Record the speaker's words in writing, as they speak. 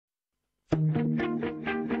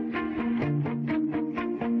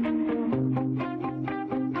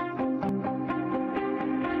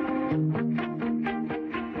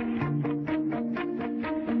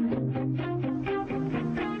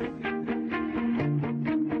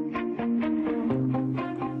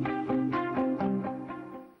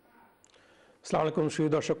Assalamu alaikum, Shri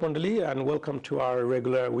Darshak Mondali, and welcome to our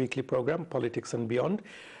regular weekly program, Politics and Beyond.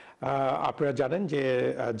 আপনারা জানেন যে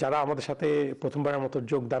যারা আমাদের সাথে প্রথমবারের মতো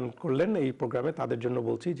যোগদান করলেন এই প্রোগ্রামে তাদের জন্য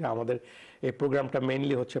বলছি যে আমাদের এই প্রোগ্রামটা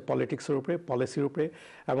মেইনলি হচ্ছে পলিটিক্সের উপরে, পলিসির উপরে,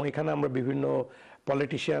 এবং এখানে আমরা বিভিন্ন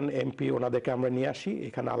পলিটিশিয়ান এমপি ওনাদেরকে আমরা নিয়ে আসি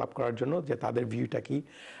এখানে আলাপ করার জন্য যে তাদের ভিউটা কি,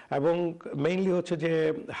 এবং মেইনলি হচ্ছে যে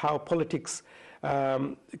how politics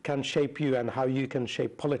can shape you and how you can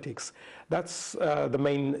shape politics. That's the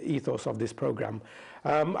main ethos of this program.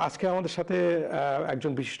 আজকে আমাদের সাথে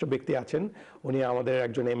একজন বিশিষ্ট ব্যক্তি আছেন, উনি আমাদের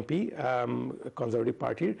একজন এমপি কনজারভেটিভ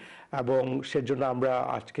পার্টির, এবং সেজন্য আমরা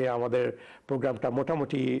আজকে আমাদের প্রোগ্রামটা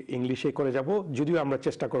মোটামুটি ইংলিশে করে যাব, যদিও আমরা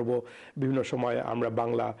চেষ্টা করব বিভিন্ন সময় আমরা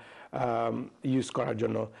বাংলা ইউজ করার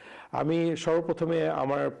জন্য। আমি সর্বপ্রথমে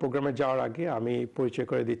আমার প্রোগ্রামে যাওয়ার আগে আমি পরিচয়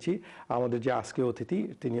করে দিচ্ছি আমাদের যে আজকে অতিথি,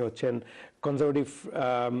 তিনি হচ্ছেন কনজারভেটিভ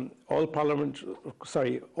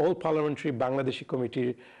অল পার্লামেন্টারি বাংলাদেশি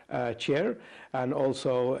কমিটির chair, and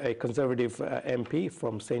also a conservative MP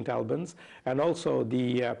from St. Albans, and also the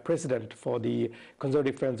president for the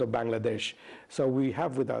Conservative Friends of Bangladesh. So we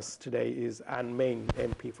have with us today is Anne Main,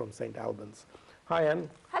 MP from St. Albans. Hi, Anne.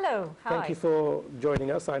 Hello. Hi. Thank you for joining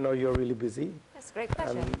us. I know you're really busy. It's a great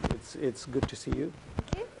pleasure. And it's good to see you.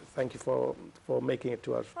 Thank you. Thank you for making it to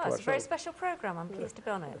us. Well, it's a very special program. I'm pleased to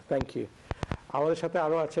be on it. Thank you. আমাদের সাথে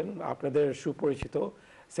আরো আছেন আপনাদের সুপরিচিত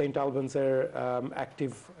Saint আলবান্সের active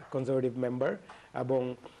conservative member এবং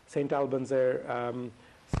Saint আলবান্সের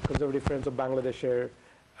conservative friends of বাংলাদেশের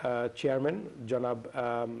chairman জনাব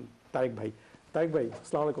তারিক ভাই। তারিক ভাই,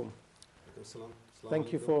 আসসালামু আলাইকুম। Thank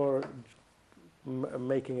you for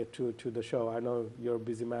making it to the show. I know you're a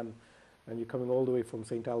busy man and you're coming all the way from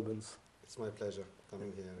St. Albans. It's my pleasure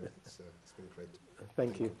coming here. It's been great.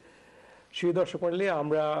 Thank you. Shri Darshak Mondali,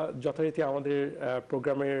 আমরা যথারীতি আমাদের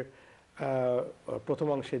প্রোগ্রামের প্রথম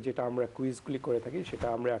অংশে যেটা আমরা কুইজগুলি করে থাকি সেটা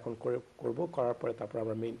আমরা এখন করার পরে তারপর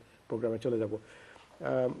আমরা মেইন প্রোগ্রামে চলে যাব।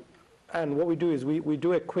 And what we do is we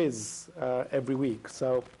do a quiz every week. So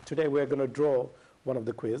today we're going to draw one of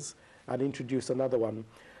the quiz and introduce another one.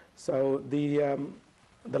 So the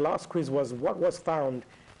last quiz was what was found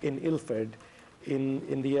in Ilford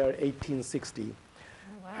in the year 1860. Oh,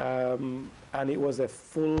 wow. And it was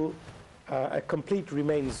a complete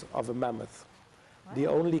remains of a mammoth. Wow. The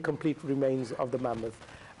only complete remains of the mammoth,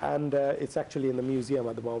 and it's actually in the museum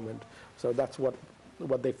at the moment. So that's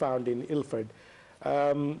what they found in Ilford.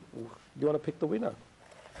 Do you want to pick the winner?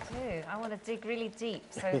 I do. I want to dig really deep,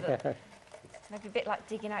 so that maybe a bit like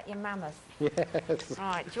digging out your mammoth. Yes.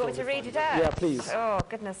 Right. Do you want me to read it out? Yeah, please. Oh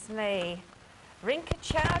goodness me. Rinka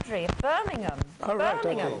Chowdhury of Birmingham. All right,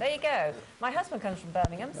 Birmingham. okay. There you go. My husband comes from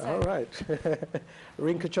Birmingham, so. All right.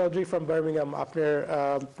 Rinka Chowdhury from Birmingham, আপনার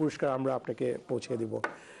পুরস্কার আমরা আপনাকে পৌঁছে দেব।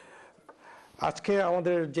 আজকে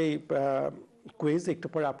আমাদের যে quiz একটু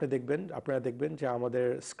পরে আপনারা দেখবেন যে আমাদের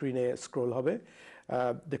স্ক্রিনে স্ক্রল হবে।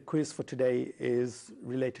 The quiz for today is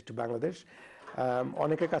related to Bangladesh.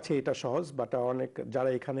 অনেকের কাছে এটা সহজ, বাট অনেক যারা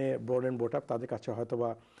এখানে born and brought up তাদের কাছে হয়তোবা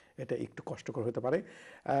এটা একটু কষ্টকর হতে পারে।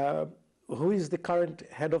 Who is the current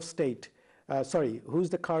head of state? Who's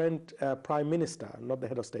the current prime minister, not the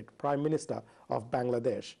head of state, prime minister of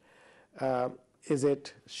Bangladesh? Is it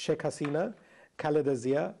Sheikh Hasina, Khaleda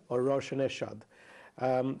Zia, or Roshan Ershad?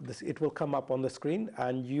 It will come up on the screen,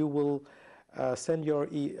 and you will send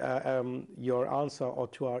your answer or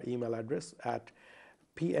to our email address at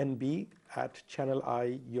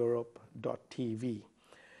pnb@channelieurope.tv.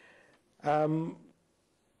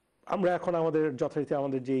 আমরা এখন আমাদের যথারীতি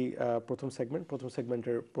আমাদের যে প্রথম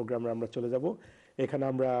সেগমেন্টের প্রোগ্রামে আমরা চলে যাব। এখানে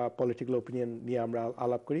আমরা পলিটিক্যাল ওপিনিয়ন নিয়ে আমরা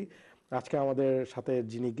আলাপ করি। আজকে আমাদের সাথে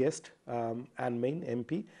যিনি গেস্ট অ্যান মেইন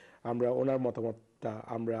এমপি, আমরা ওনার মতামতটা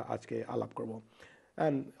আমরা আজকে আলাপ করব।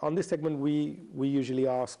 And on this segment we usually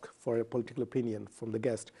ask for a political opinion from the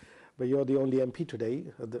guest, but you're the only MP today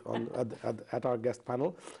at our guest panel,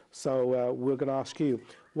 so we're going to ask you,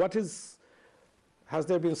 has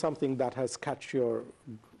there been something that has catched your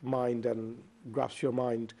mind and grasped your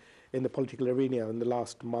mind in the political arena in the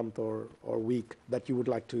last month or week that you would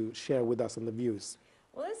like to share with us on the views?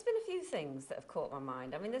 Well, there's been a few things that have caught my mind.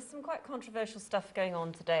 I mean, there's some quite controversial stuff going on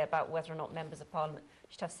today about whether or not members of parliament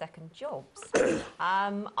should have second jobs.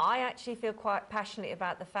 I actually feel quite passionately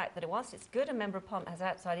about the fact that whilst it's good a member of parliament has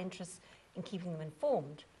outside interests in keeping them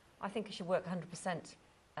informed, I think you should work 100%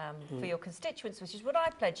 for your constituents, which is what I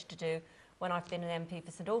pledged to do when I've been an MP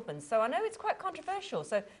for St Albans. So I know it's quite controversial,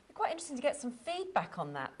 so it'd be quite interesting to get some feedback on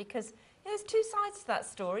that, because there's two sides to that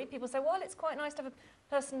story. People say, well, it's quite nice to have a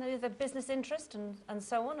person with a business interest and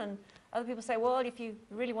so on, and other people say, well, if you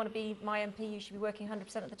really want to be my MP, you should be working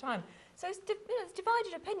 100% of the time. So it's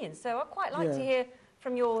divided opinions, so I'd quite like to hear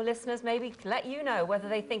from your listeners, maybe let you know whether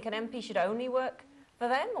they think an MP should only work for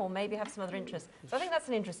them or maybe have some other interests. So I think that's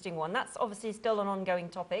an interesting one. That's obviously still an ongoing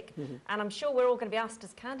topic, and I'm sure we're all going to be asked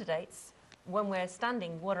as candidates when we're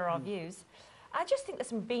standing, what are our views? I just think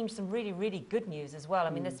there's been some really, really good news as well. I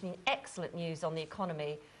mean, there's been excellent news on the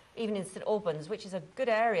economy, even in St Albans, which is a good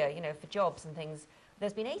area, you know, for jobs and things.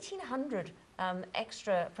 There's been 1,800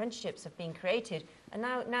 extra apprenticeships have been created, and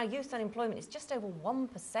now youth unemployment is just over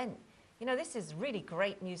 1%. You know, this is really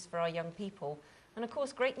great news for our young people. And of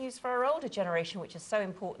course, great news for our older generation, which is so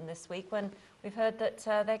important this week when we've heard that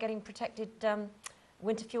they're getting protected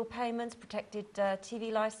winter fuel payments, protected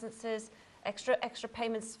TV licenses, extra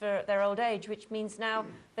payments for their old age, which means now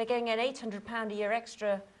they're getting an £800 a year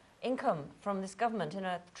extra income from this government in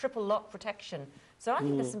a triple lock protection. So I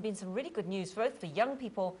think there's been some really good news both for young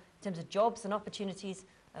people in terms of jobs and opportunities,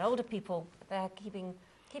 and older people. They're keeping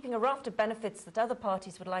a raft of benefits that other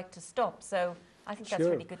parties would like to stop. So I think that's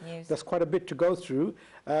really good news. That's quite a bit to go through.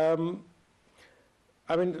 I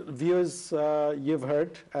mean, viewers, you've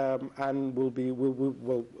heard, and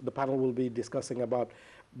the panel will be discussing about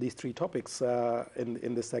these three topics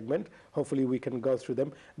in this segment. Hopefully we can go through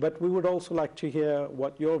them. But we would also like to hear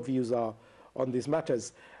what your views are on these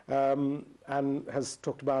matters. And has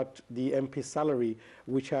talked about the MP salary,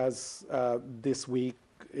 which has this week,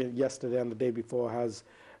 yesterday and the day before, has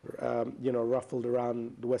ruffled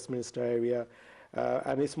around the Westminster area.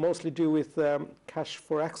 And it's mostly due with cash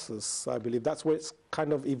for access, I believe. That's where it's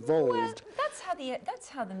kind of evolved. Well, that's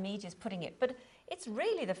how the media's putting it. But it's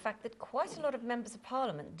really the fact that quite a lot of members of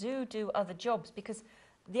Parliament do other jobs, because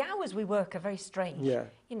the hours we work are very strange. Yeah.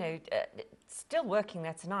 You know, still working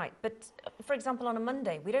there tonight. But, for example, on a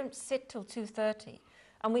Monday, we don't sit till 2:30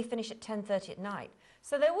 and we finish at 10:30 at night.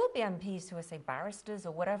 So there will be MPs who are, say, barristers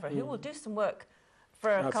or whatever, who will do some work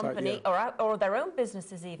for a company or their own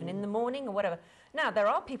businesses even in the morning or whatever. Now, there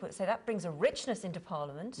are people that say that brings a richness into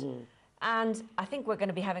Parliament. And I think we're going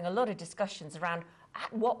to be having a lot of discussions around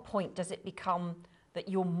at what point does it become that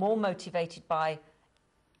you're more motivated by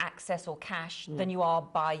access or cash than you are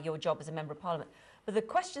by your job as a Member of Parliament. But the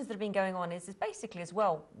questions that have been going on is basically as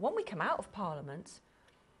well, when we come out of Parliament,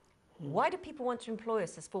 why do people want to employ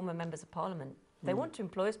us as former Members of Parliament? They want to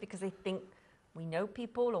employ us because they think we know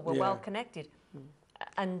people or we're well connected.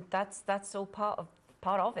 And that's all part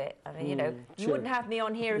of it. I mean, you know, you wouldn't have me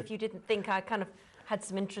on here if you didn't think I kind of had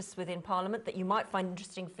some interests within Parliament that you might find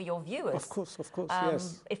interesting for your viewers. Of course,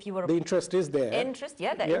 yes. If you were the interest is there. Interest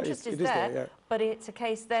is there. But it's a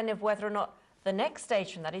case then of whether or not the next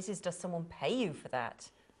stage from that is does someone pay you for that?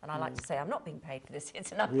 And I like to say I'm not being paid for this.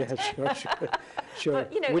 It's enough. Yeah, sure.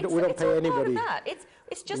 But, you know, we don't pay anybody. Part of that.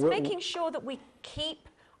 It's just making sure that we keep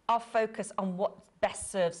our focus on what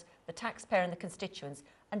best serves the taxpayer and the constituents.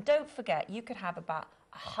 And don't forget, you could have about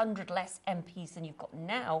 100 less MPs than you've got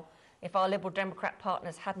now if our Liberal Democrat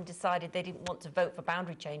partners hadn't decided they didn't want to vote for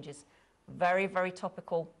boundary changes. Very, very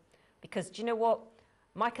topical. Because do you know what?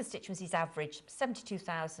 My constituency's average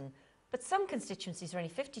 72,000, but some constituencies are only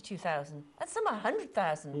 52,000, and some are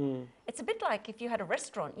 100,000. It's a bit like if you had a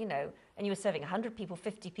restaurant, you know, and you were serving 100 people,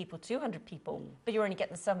 50 people, 200 people, but you're only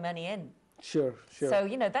getting so many in. Sure. So,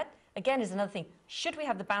 you know, that, again, is another thing. Should we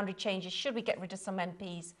have the boundary changes? Should we get rid of some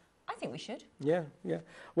MPs? I think we should. Yeah.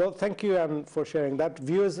 Well, thank you, Anne, for sharing that.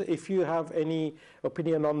 Viewers, if you have any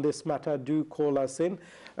opinion on this matter, do call us in.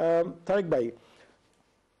 Tariq Bhai,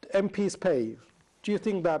 MPs pay. Do you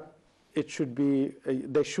think that it should be,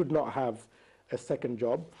 they should not have a second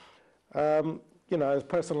job? You know, as a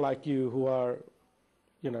person like you who are,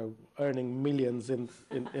 you know, earning millions in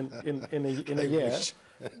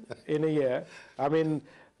a year, I mean,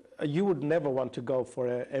 you would never want to go for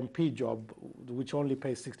an MP job which only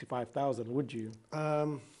pays 65,000, would you?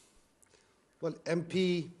 Well,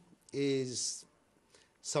 MP is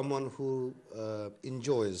someone who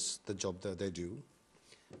enjoys the job that they do.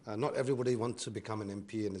 Not everybody wants to become an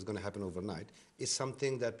MP and it's going to happen overnight. It's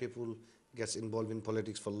something that people get involved in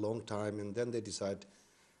politics for a long time and then they decide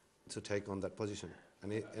to take on that position.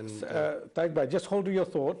 Tariq Bhai, just hold your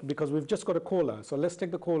thought because we've just got a caller. So let's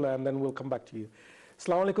take the caller and then we'll come back to you.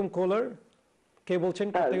 Assalamu alaikum, caller.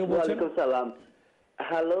 Walaikum salam.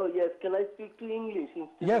 Hello, yes, can I speak to English?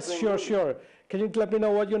 Yes, sure. Can you let me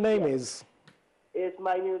know what your name is? Yes,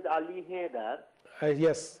 my name is Ali Haidar.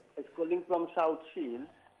 Yes. I'm calling from South Shields.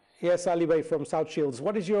 Yes, Ali Bhai from South Shields.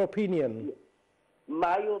 What is your opinion?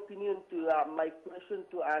 My opinion my question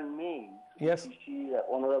to Anne May. Yes. She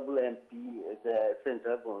Honorable MP at St.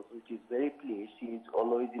 Albans, which is very pleased. She is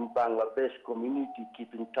always in Bangladesh community,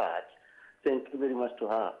 keep in touch. Thank you very much to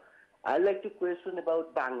her. I'd like to question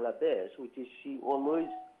about Bangladesh, which is she always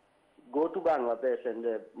go to Bangladesh and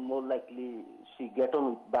more likely she get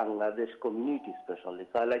on with Bangladesh community especially.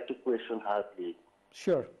 So I like to question her, please.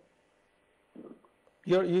 Sure.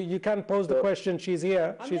 You can pose the question. She's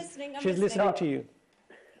here. I'm she's listening, I'm she's listening. listening to you.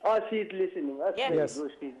 Oh, she's listening. That's Yes. very Yes.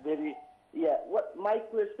 good. She's very, yeah. What my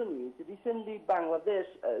question is, recently Bangladesh,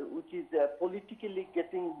 which is politically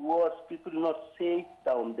getting worse, people not safe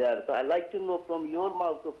down there. So I'd like to know from your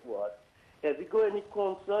mouth of words, have you got any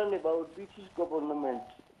concern about British government?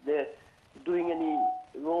 They're doing any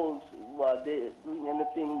roles, are they doing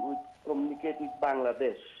anything with communicate with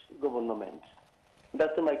Bangladesh government?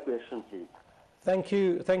 That's my question, please. Thank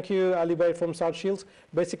you, Ali Bhai from South Shields.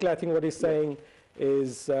 Basically, I think what he's saying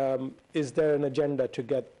is there an agenda to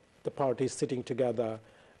get the parties sitting together,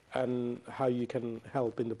 and how you can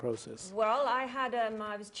help in the process? Well,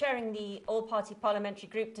 I was chairing the all-party parliamentary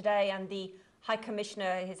group today, and the High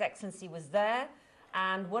Commissioner, His Excellency, was there.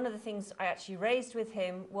 And one of the things I actually raised with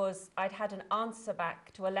him was I'd had an answer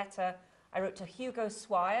back to a letter I wrote to Hugo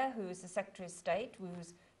Swire, who is the Secretary of State,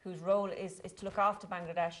 whose role is to look after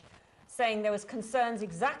Bangladesh, saying there was concerns,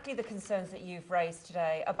 exactly the concerns that you've raised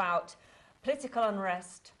today, about political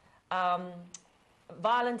unrest,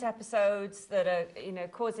 violent episodes that are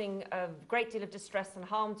causing a great deal of distress and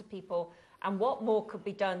harm to people, and what more could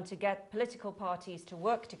be done to get political parties to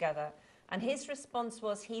work together. And his response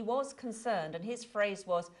was he was concerned, and his phrase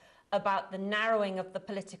was about the narrowing of the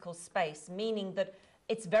political space, meaning that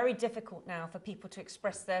it's very difficult now for people to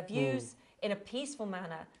express their views in a peaceful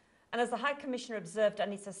manner. And as the High Commissioner observed,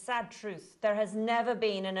 and it's a sad truth, there has never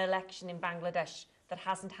been an election in Bangladesh that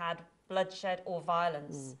hasn't had bloodshed or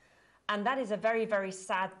violence. And that is a very, very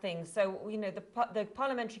sad thing. So, the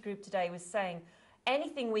parliamentary group today was saying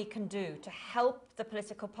anything we can do to help the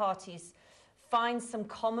political parties find some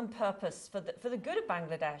common purpose for the good of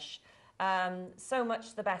Bangladesh, so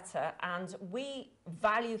much the better. And we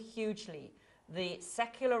value hugely the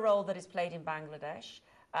secular role that is played in Bangladesh,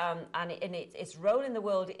 and its role in the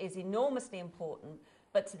world is enormously important.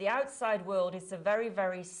 But to the outside world, it's a very,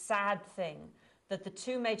 very sad thing that the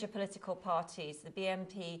two major political parties, the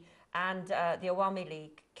BNP and the Awami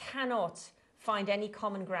League, cannot find any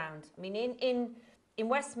common ground. I mean, in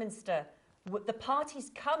Westminster, the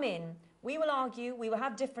parties come in, we will argue, we will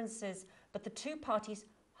have differences, but the two parties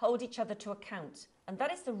hold each other to account. And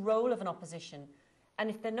that is the role of an opposition. And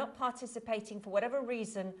if they're not participating for whatever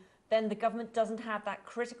reason, then the government doesn't have that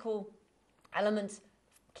critical element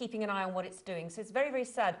keeping an eye on what it's doing. So it's very, very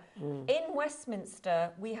sad. In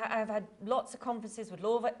Westminster, I've had lots of conferences with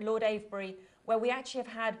Lord Avebury, where we actually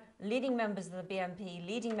have had leading members of the BNP,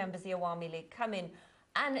 leading members of the Awami League come in,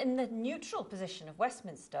 and in the neutral position of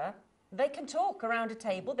Westminster, they can talk around a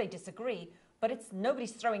table, they disagree, but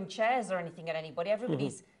nobody's throwing chairs or anything at anybody.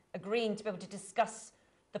 Everybody's agreeing to be able to discuss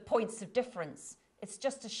the points of difference. It's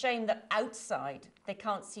just a shame that outside they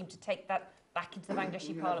can't seem to take that back into the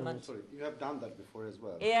Bangladeshi parliament. Sorry, you have done that before as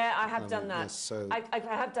well. Yeah, I have done that. Yes, so I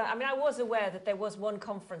have done. I mean, I was aware that there was one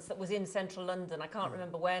conference that was in central London. I can't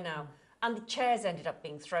remember where now, and the chairs ended up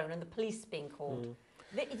being thrown and the police being called.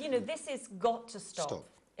 This has got to stop.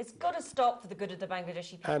 It's got to stop for the good of the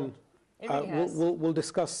Bangladeshi people. And it really has. we'll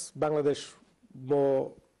discuss Bangladesh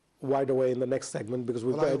more wide away in the next segment, because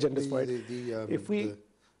we've got agendas for it.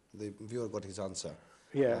 The viewer got his answer.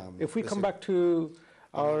 Yeah, if we come back to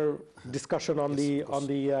our discussion on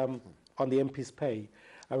the MP's pay,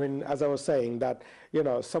 I mean, as I was saying, that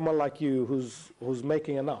someone like you who's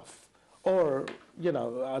making enough, or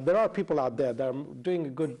there are people out there that are doing a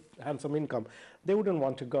good, handsome income, they wouldn't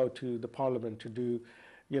want to go to the parliament to do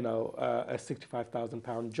a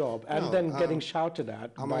 £65,000 job and then getting shouted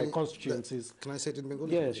at by constituencies. Can I say it in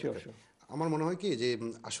Bengali? Yeah, sure. আমার মনে হয় কি যে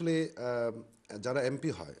আসলে যারা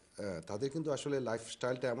MP হয় তাদের কিন্তু আসলে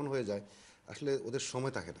লাইফস্টাইলটা এমন হয়ে যায় আসলে ওদের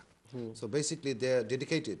সময় থাকে না so basically they R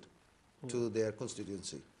dedicated to their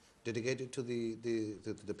constituency dedicated to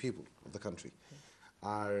the people of the country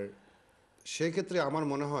আর সেই ক্ষেত্রে আমার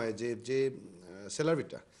মনে হয় যে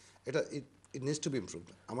স্যালারিটা এটা it needs to B improved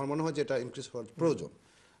আমার মনে হয় যে এটা ইনক্রিজ হওয়ার প্রয়োজন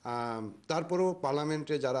তারপরেও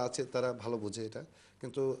পার্লামেন্টে যারা আছে তারা ভালো বোঝে এটা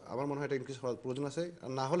কিন্তু আমার মনে হয় এটা ইনক্রিজ হওয়ার প্রয়োজন আছে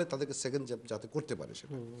আর না হলে তাদেরকে সেকেন্ড জব যাতে করতে পারে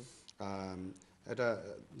সেটা এটা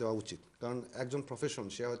দেওয়া উচিত কারণ একজন প্রফেশন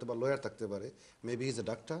সে হয়তো বা লয়ার থাকতে পারে মেবি ইজ এ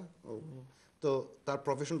ডাক্তার তো তার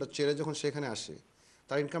প্রফেশনটা ছেড়ে যখন সেখানে আসে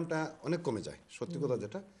তার ইনকামটা অনেক কমে যায় সত্যি কথা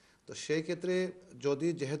যেটা তো সেই ক্ষেত্রে যদি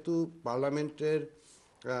যেহেতু পার্লামেন্টের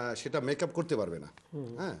সেটা মেকআপ করতে পারবে না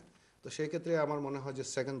হ্যাঁ তো সেই ক্ষেত্রে আমার মনে হয় যে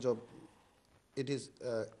second job it is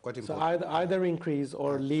quite important. So either increase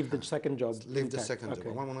or leave the second job. Leave the second job.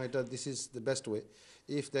 আমার মনে হয় এটা this is the best way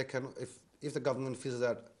if they can if the government feels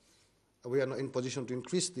that we are not in position to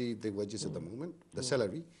increase the wages at the moment, the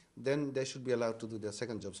salary, then they should be allowed to do their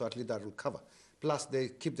second job. So at least that will cover. Plus they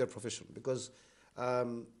keep their profession because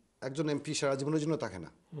একজন MP সারা জীবনের জন্য থাকে না.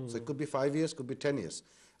 So it could be 5 years, could be 10 years.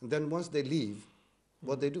 And then once they leave,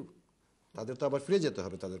 what they do? তাদের তো আবার ফিরে যেতে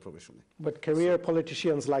হবে তাদের প্রফেশনে. But career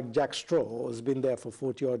politicians like Jack Straw has been there for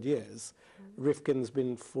 40 odd years. Rifkin's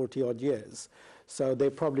been 40 odd years. So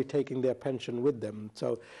they're probably taking their pension with them. So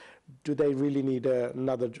do they really need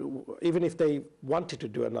another job? Even if they wanted to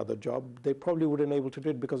do another job, they probably wouldn't able to do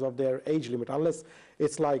it because of their age limit, unless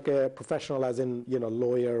it's like a professional as in, you know,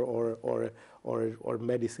 lawyer or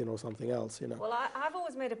medicine or something else, you know. Well, I've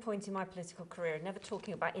always made a point in my political career, never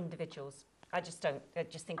talking about individuals. I just don't. I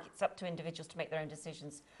just think it's up to individuals to make their own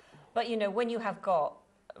decisions. But, you know, when you have got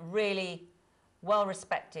really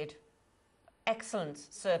well-respected, excellent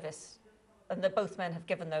service, and that both men have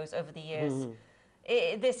given those over the years,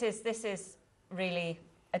 this is really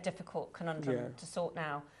a difficult conundrum to sort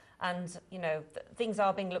now. And, you know, things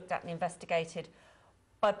are being looked at and investigated.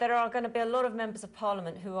 But there are going to be a lot of members of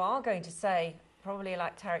Parliament who are going to say, probably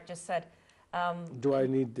like Tariq just said, do I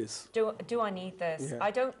need this? Do I need this? Yeah.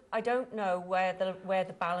 I don't know where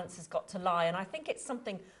the balance has got to lie, and I think it's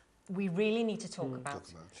something we really need to talk about.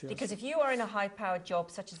 Sure. Because if you are in a high-powered job,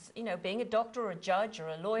 such as, you know, being a doctor or a judge or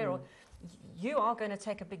a lawyer, or, you are going to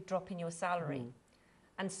take a big drop in your salary.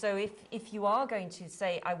 And so if you are going to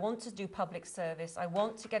say, I want to do public service, I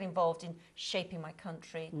want to get involved in shaping my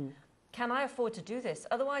country, can I afford to do this?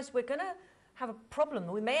 Otherwise, we're going to have a problem.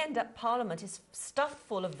 We may end up Parliament is stuffed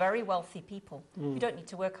full of very wealthy people who don't need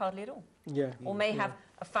to work hardly at all. Yeah. Or may have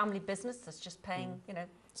a family business that's just paying, you know,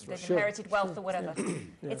 they've Sure. inherited wealth or whatever.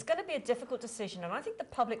 It's going to be a difficult decision, and I think the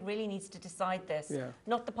public really needs to decide this,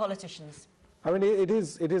 not the politicians. I mean, it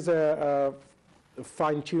is a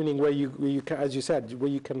fine tuning where you can, as you said,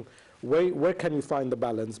 where can you find the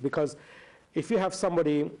balance? Because if you have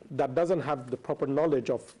somebody that doesn't have the proper knowledge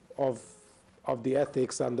of the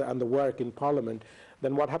ethics and the work in Parliament,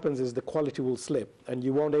 then what happens is the quality will slip, and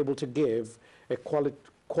you won't able to give a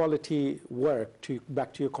quality work back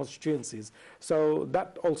to your constituencies. So that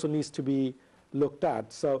also needs to be looked at.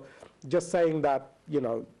 So just saying that, you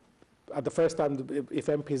know, at the first time, if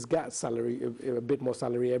MPs get salary, a bit more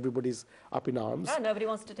salary, everybody's up in arms. No, nobody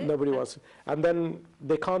wants to do it. Nobody wants to. And then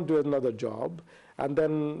they can't do another job. And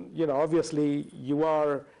then, you know, obviously you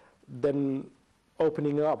are then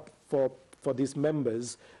opening up for these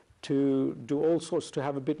members to do all sorts, to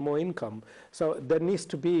have a bit more income. So there needs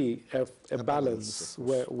to be a balance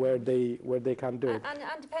where they can do it.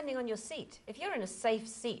 And depending on your seat. If you're in a safe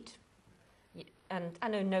seat, and I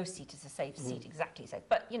know no seat is a safe seat, exactly safe,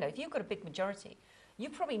 but, you know, if you've got a big majority, you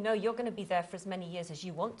probably know you're going to be there for as many years as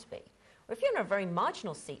you want to be. Or if you're in a very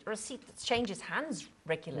marginal seat, or a seat that changes hands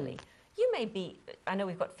regularly, you may be, I know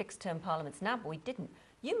we've got fixed-term parliaments now, but we didn't.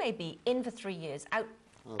 You may be in for 3 years,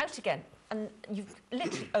 out again, and you've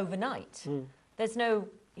literally overnight. There's no,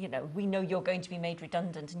 you know, we know you're going to be made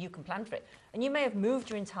redundant and you can plan for it. And you may have moved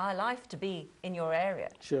your entire life to be in your area.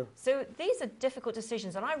 Sure. So these are difficult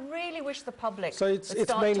decisions, and I really wish the public would it's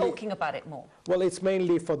start mainly talking about it more. Well, it's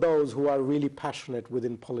mainly for those who are really passionate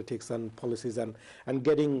within politics and policies and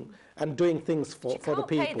getting and doing things for the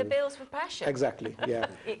people. You can't pay the bills with passion. Exactly, yeah.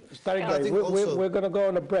 I think We're going to go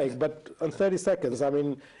on a break, but in 30 seconds, I mean,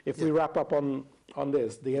 if we wrap up on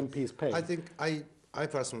this, the MP's pay. I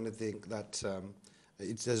personally think that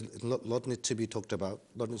there's a lot needs to be talked about.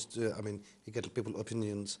 I mean, you get people's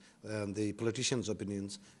opinions, the politicians'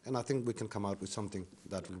 opinions, and I think we can come out with something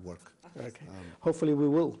that will work. Okay. Hopefully we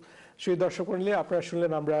will. Shri দর্শক মণ্ডলী, আপনারা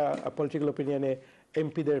শুনলেন আমরা political ওপিনিয়নে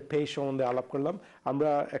এমপিদের pay সম্বন্ধে আলাপ করলাম।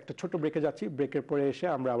 আমরা একটা ছোট ব্রেকে যাচ্ছি, ব্রেকের পরে এসে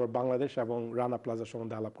আমরা আবার বাংলাদেশ এবং রানা প্লাজা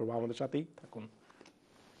সম্বন্ধে আলাপ করবো। আমাদের সাথেই থাকুন।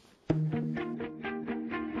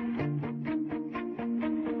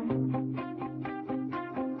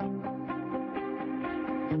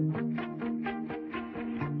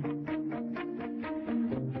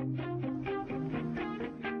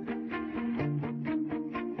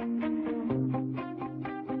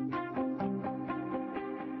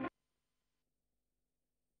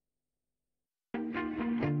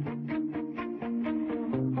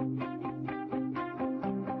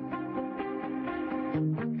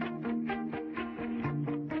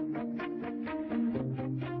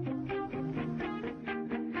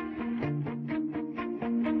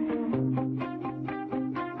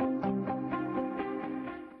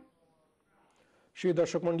 Shri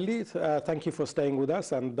Darshak Mandali, thank you for staying with us,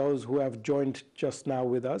 and those who have joined just now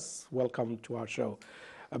with us, welcome to our show.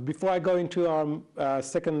 Before I go into our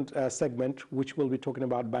second segment, which will be talking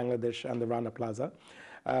about Bangladesh and the Rana Plaza,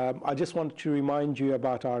 I just want to remind you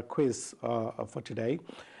about our quiz for today,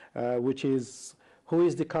 which is, who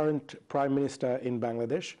is the current Prime Minister in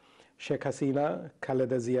Bangladesh? Sheikh Hasina,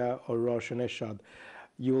 Khaleda Zia, or Roshan Ershad.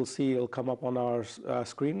 You will see it'll come up on our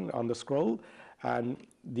screen on the scroll, and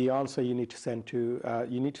the answer you need to send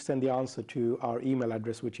the answer to our email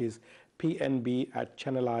address, which is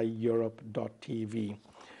pnb@channelieurope.tv.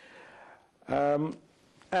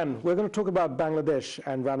 And we're going to talk about Bangladesh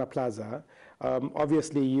and Rana Plaza.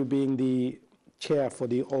 Obviously, you being the chair for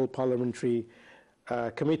the All Parliamentary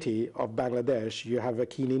Committee of Bangladesh, you have a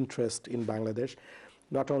keen interest in Bangladesh.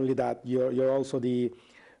 Not only that, you're also the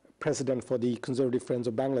president for the Conservative Friends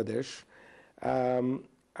of Bangladesh.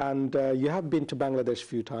 And you have been to Bangladesh a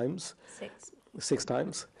few times. Six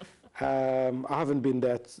times. I haven't been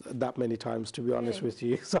there that many times, to be honest with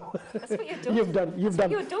you. So that's what your daughter,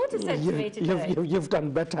 your daughter said to me today. You've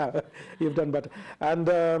done better. You've done better. And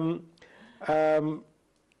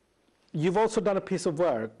you've also done a piece of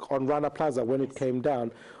work on Rana Plaza when it came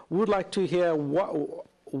down. We would like to hear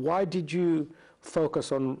why did you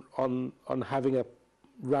focus on having a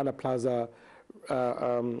Rana Plaza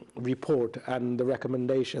report and the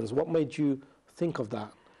recommendations? What made you think of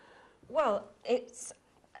that? Well, it's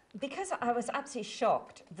because I was absolutely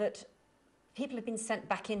shocked that people had been sent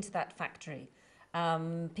back into that factory.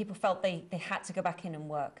 People felt they had to go back in and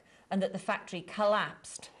work, and that the factory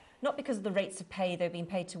collapsed, not because of the rates of pay they were being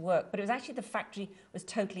paid to work, but it was actually the factory was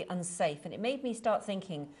totally unsafe. And it made me start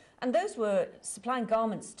thinking, and those were supplying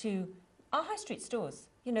garments to our high street stores.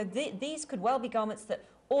 You know, these could well be garments that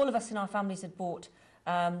all of us in our families had bought,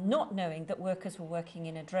 not knowing that workers were working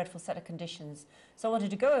in a dreadful set of conditions. So I wanted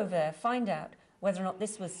to go over there, find out whether or not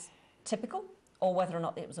this was typical or whether or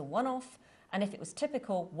not it was a one-off. And if it was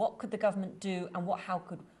typical, what could the government do, and how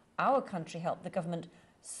could our country help the government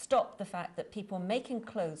stop the fact that people were making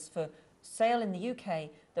clothes for sale in the UK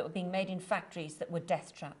that were being made in factories that were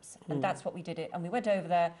death traps. And that's what we did it. And we went over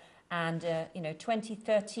there, and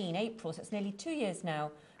 2013, April, so it's nearly 2 years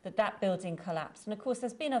now, that building collapsed. And of course,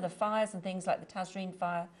 there's been other fires and things like the Tazreen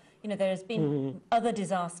fire. You know, there has been other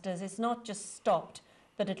disasters. It's not just stopped,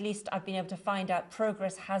 but at least I've been able to find out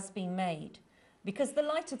progress has been made. Because the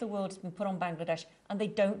light of the world has been put on Bangladesh, and they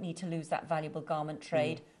don't need to lose that valuable garment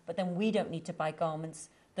trade, but then we don't need to buy garments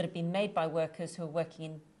that have been made by workers who are working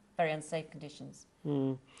in very unsafe conditions.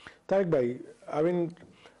 Tariq Bhai, I mean,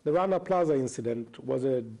 the Rana Plaza incident was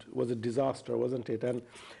a disaster, wasn't it? And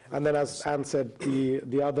then, as Anne said,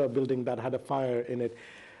 the other building that had a fire in it.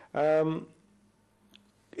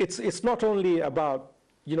 It's not only about,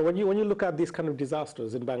 you know, when you look at these kind of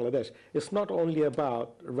disasters in Bangladesh, it's not only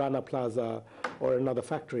about Rana Plaza or another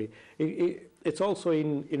factory. It's also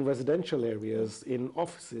in residential areas, in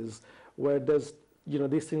offices, where there's, you know,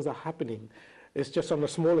 these things are happening. It's just on a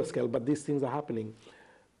smaller scale, but these things are happening.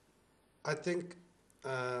 I think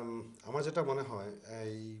আমার যেটা মনে হয়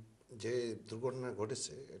এই যে দুর্ঘটনা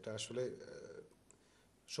ঘটেছে এটা আসলে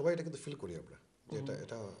সবাই এটা কিন্তু ফিল করি আমরা যে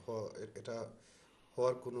এটা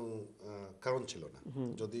হওয়ার কোনো কারণ ছিল না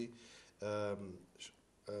যদি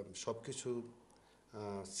সবকিছু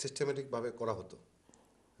সিস্টেমেটিকভাবে করা হতো,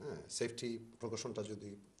 হ্যাঁ, সেফটি প্রিকশনটা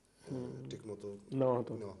যদি ঠিকমতো নেওয়া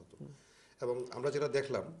হতো। এবং আমরা যেটা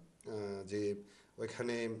দেখলাম যে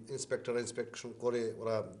ওইখানে ইন্সপেকশন করে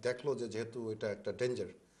ওরা দেখলো যে যেহেতু এটা একটা ডেঞ্জার,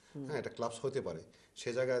 হ্যাঁ, এটা ক্লাবস হতে পারে, সে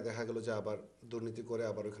জায়গায় দেখা গেল যে আবার দুর্নীতি করে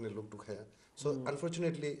আবার ওইখানে লোক ঢুকায়। সো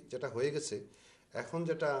আনফর্চুনেটলি যেটা হয়ে গেছে, এখন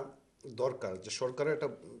যেটা দরকার যে সরকারের একটা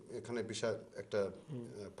এখানে বিশাল একটা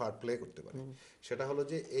পার্ট প্লে করতে পারে, সেটা হলো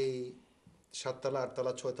যে এই 7 তলা 8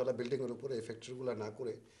 তলা 6 তলা বিল্ডিংয়ের উপরে এই ফ্যাক্টরিগুলো না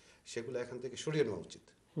করে সেগুলো এখান থেকে সরিয়ে নেওয়া উচিত,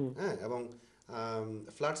 হ্যাঁ। এবং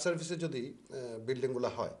ফ্ল্যাট সার্ভিসে যদি বিল্ডিংগুলো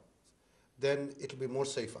হয়, then it will be more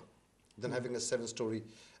safer than having a 7-story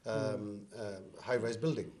high-rise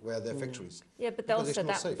building where there are factories. Yeah, but also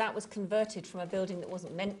that was converted from a building that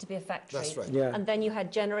wasn't meant to be a factory. That's right. Yeah. And then you had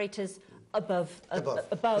generators above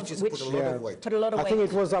which put a lot of weight. Put a lot of weight. I think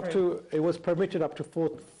it was permitted up to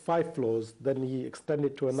 5 floors. Then he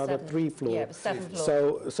extended to another 3 floors. Yeah, 7 floors.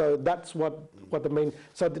 So that's what the main.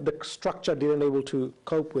 So the structure didn't able to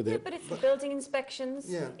cope with it. Yeah, but it's the building inspections.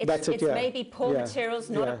 Yeah. That's it, It's yeah. maybe poor Yeah. materials,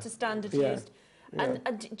 not Yeah. up to standard Yeah. used. And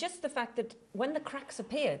just the fact that when the cracks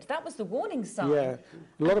appeared, that was the warning sign. Yeah,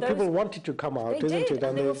 a lot of people wanted to come out, They isn't did, it?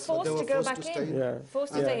 and they were forced to go back to stay in. in. Yeah.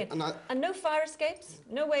 Forced to stay in. And no fire escapes,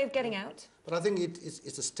 no way of getting out. But I think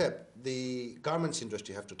it's a step the garments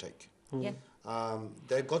industry have to take. Yeah.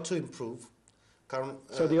 They've got to improve.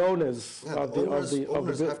 So the owners of the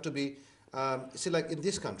owners have to be. See, like in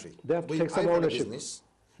this country, they have to take some I run a ownership. business,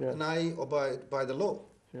 Yeah. and I abide by the law.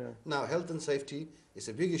 Yeah. Now, health and safety is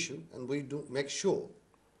a big issue, and we do make sure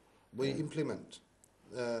we implement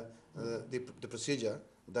the procedure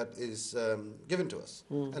that is given to us.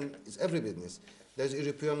 And it's every business. There's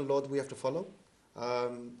European law that we have to follow.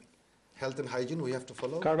 health and hygiene we have to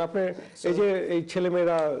follow. কারণ আপনি এই যে এই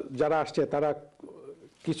ছেলেমেয়েরা যারা আসছে তারা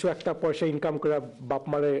কিছু একটা পয়সা ইনকাম করে বাপ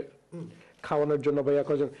মারে খাওয়ানোর জন্য বা ইয়া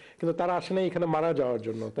করার জন্য, কিন্তু তারা আসে না এখানে মারা যাওয়ার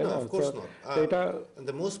জন্য, তাই No, না? of course So, not. তো এটা And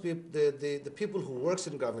the most people, the people who works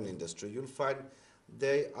in government industry, you'll find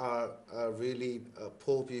they are really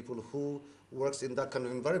poor people who works in that kind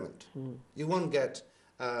of environment. You won't get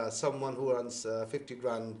someone who earns 50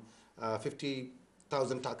 grand,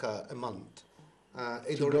 50,000 taka a month.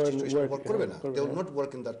 To go and work, করবে না. করবে They will না। not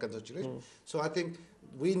work in that kind of situation. So I think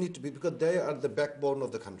we need to be, because they are the backbone of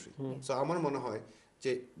the country. So আমার মনে হয়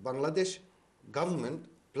যে Bangladesh government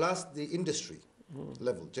plus the industry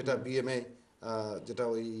level, যেটা BMA, যেটা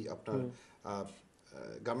ওই আপনার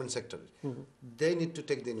government sector, they need to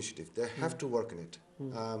take the initiative. They have to work in it.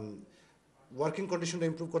 Working conditionটা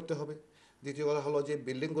improve করতে হবে। দ্বিতীয় কথা হলো যে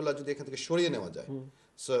বিল্ডিংগুলো যদি এখান থেকে সরিয়ে নেওয়া যায়,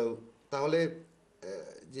 so তাহলে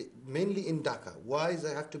mainly in Dhaka. Why does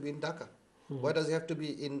it have to be in Dhaka? Why does it have to be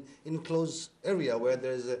in enclosed area where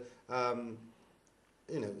there is a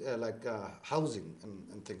like housing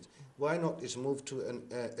and things? Why not is move to an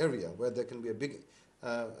area where there can be a big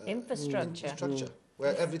Infrastructure.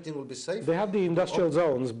 where everything will be safe? they have the industrial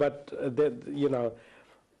zones, but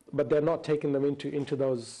but they're not taking them into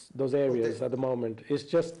those areas at the moment. It's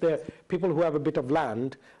just the people who have a bit of land,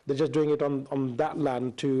 they're just doing it on that land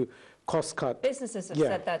to cost cut. Businesses have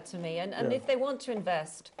Yeah. said that to me, and Yeah. if they want to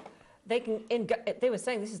invest, they can. They were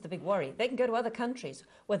saying this is the big worry. They can go to other countries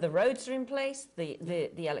where the roads are in place,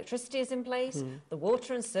 the electricity is in place, the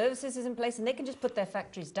water and services is in place, and they can just put their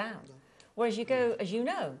factories down. Whereas you go, as you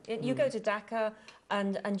know, you go to Dhaka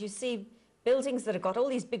and you see buildings that have got all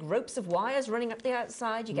these big ropes of wires running up the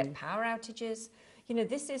outside. You get power outages. You know,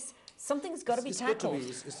 this is something's got to be It's got to tackled. be,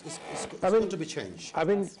 it's mean- got to be changed. I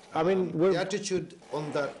mean, we're The attitude on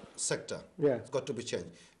that sector Yeah. has got to be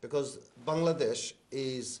changed, because Bangladesh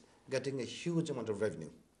is getting a huge amount of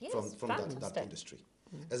revenue Yes, from that fantastic. industry.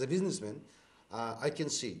 As a businessman, I can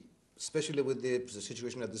see, especially with the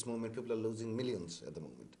situation at this moment, people are losing millions at the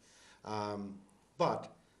moment. But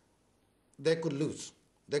they could lose.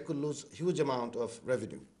 They could lose huge amount of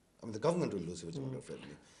revenue. I mean, the government will lose huge amount of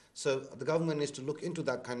revenue. So the government needs to look into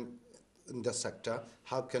that kind in the sector.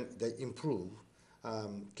 How can they improve?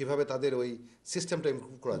 কিভাবে তাদের ওই সিস্টেমটা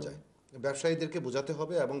improve করা যায়? ব্যবসায়ীদেরকে বোঝাতে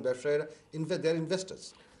হবে, এবং ব্যবসায়ীরা they are investors.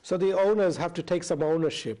 so the owners have to take some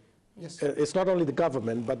ownership. Yes. It's not only the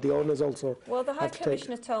government, but the owners also Well, the High have to take.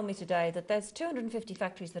 Commissioner told me today that there's 250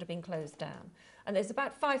 factories that have been closed down, and there's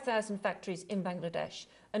about 5,000 factories in Bangladesh,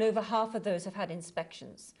 and over half of those have had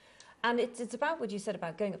inspections. And it's about what you said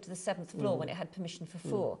about going up to the 7th floor when it had permission for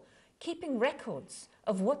 4. Keeping records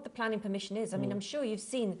of what the planning permission is. I mean, I'm sure you've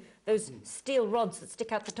seen those steel rods that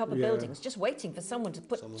stick out the top of Yeah. buildings, just waiting for someone to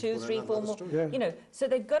put Someone's 2, putting 3, 4 another more. story. Yeah. You know, so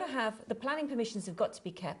they've got to have the planning permissions have got to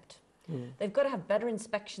be kept. They've got to have better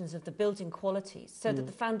inspections of the building qualities so that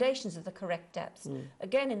the foundations are the correct depths.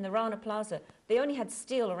 Again, in the Rana Plaza, they only had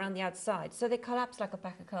steel around the outside, so they collapsed like a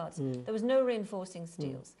pack of cards. There was no reinforcing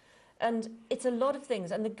steels. And it's a lot of things.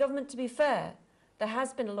 And the government, to be fair, there has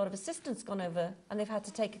been a lot of assistance gone over, and they've had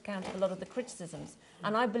to take account of a lot of the criticisms.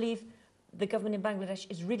 And I believe the government in Bangladesh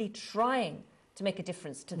is really trying to make a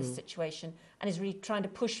difference to this situation, and is really trying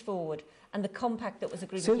to push forward. And the compact that was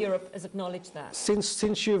agreed with Since- Europe has acknowledged that.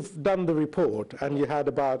 Since you've done the report and you had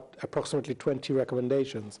about approximately 20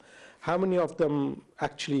 recommendations, how many of them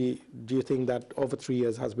actually do you think that over 3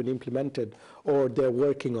 years has been implemented or they're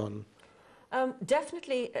working on?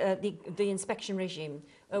 Definitely the inspection regime.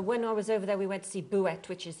 When I was over there, we went to see BUET,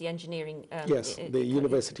 which is the engineering... Yes, the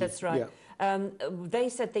university, That's right. yeah. They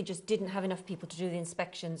said they just didn't have enough people to do the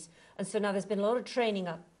inspections. And so now there's been a lot of training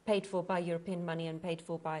up, paid for by European money and paid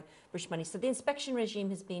for by British money. So the inspection regime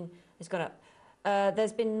has gone up.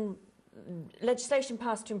 There's been legislation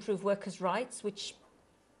passed to improve workers' rights, which,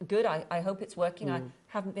 good, I hope it's working. I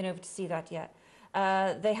haven't been over to see that yet.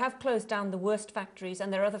 They have closed down the worst factories, and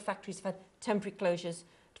there are other factories that have had temporary closures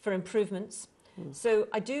for improvements. So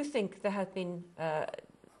I do think there have been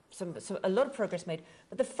a lot of progress made.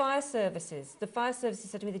 But the fire services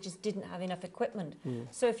said to me they just didn't have enough equipment.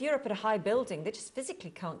 So if you're up at a high building, they just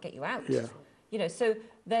physically can't get you out. Yeah. You know, so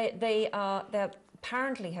they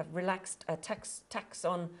apparently have relaxed tax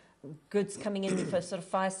on goods coming in for sort of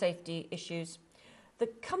fire safety issues. The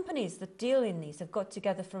companies that deal in these have got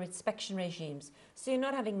together for inspection regimes. So you're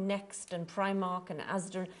not having Next and Primark and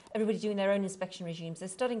Asda, everybody doing their own inspection regimes. They're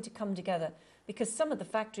starting to come together because some of the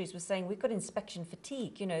factories were saying, we've got inspection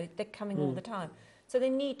fatigue, you know, they're coming all the time. So they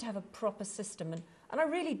need to have a proper system. And I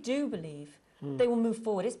really do believe they will move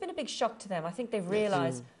forward. It's been a big shock to them. I think they've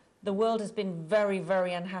realised the world has been very,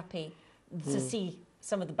 very unhappy to see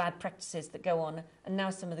some of the bad practices that go on, and now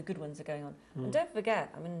some of the good ones are going on. And don't forget,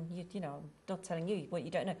 I mean, you know, I'm not telling you what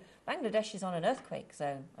you don't know. Bangladesh is on an earthquake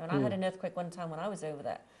zone. I mean, I had an earthquake one time when I was over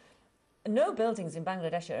there. No buildings in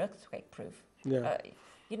Bangladesh are earthquake-proof. Yeah.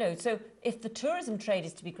 You know, so if the tourism trade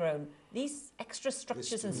is to be grown, these extra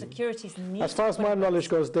structures and securities need. As far as my knowledge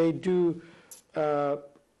goes, they do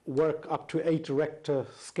work up to 8 Richter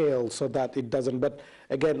scale so that it doesn't. But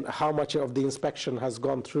again, how much of the inspection has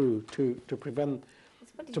gone through to prevent,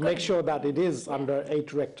 to make sure that it is under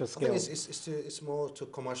 8 Richter I scale? think it's more to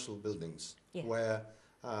commercial buildings where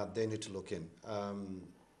they need to look in.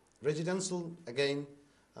 Residential, again,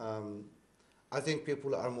 I think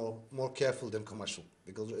people are more careful than commercial,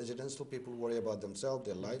 because residential people worry about themselves,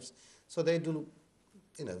 their lives, so they do,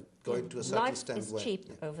 you know, go into a certain extent Life is where cheap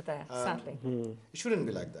over there, sadly. it shouldn't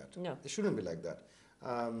be like that. No. It shouldn't be like that.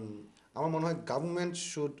 আমার মনে হয় government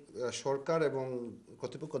should সরকার এবং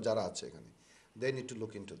কর্তৃপক্ষ যারা আছে এখানে they need to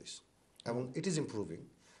look into this, এবং it is improving.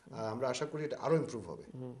 আমরা আশা করি এটা আরো ইমপ্রুভ হবে।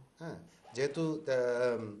 হ্যাঁ, যেহেতু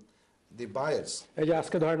the buyers, এই যে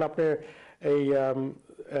আজকে ধরেন আপনি এই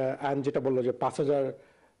আইন যেটা বললো যে 5,000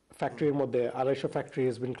 ফ্যাক্টরির মধ্যে 250 factory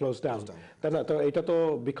has been closed down, তাই না? তো এটা তো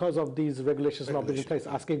because of these regulations not being in place,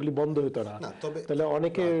 আজকে এগুলি বন্ধ হতো না, তাহলে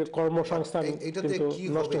অনেকের কর্মসংস্থান এটাতে কিন্তু কি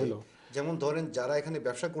নষ্ট হবে? হলো। যেমন ধরেন যারা এখানে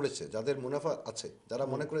ব্যবসা করেছে, যাদের মুনাফা আছে, যারা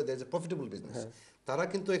মনে করে দেয় যে প্রফিটেবল বিজনেস, তারা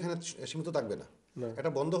কিন্তু এখানে সীমিত থাকবে না। এটা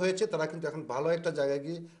বন্ধ হয়েছে, তারা কিন্তু এখন ভালো একটা জায়গায়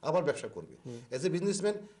গিয়ে আবার ব্যবসা করবে। As a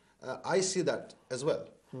businessman I see that as well.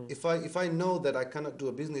 If I know that I cannot do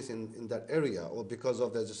a business in that area, or because of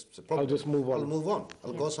there's just a problem, I'll just move on. I'll move on.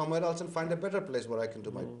 I'll go somewhere else and find a better place where I can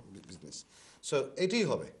do my business. So এটাই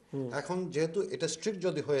হবে। এখন যেহেতু এটা strict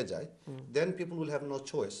যদি হয়ে যায়, then people will have no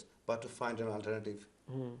choice but to find an alternative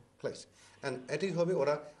place. And এটাই হবে,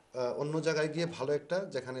 ওরা অন্য জায়গায় গিয়ে ভালো একটা,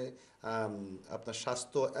 যেখানে আপনার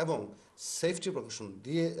স্বাস্থ্য এবং সেফটি প্রোটেকশন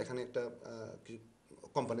দিয়ে এখানে একটা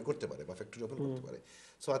কোম্পানি করতে পারে বা ফ্যাক্টরি ওপেন করতে পারে।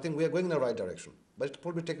 So I think we are going in the right direction, but it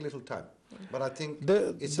probably take a little time. But I think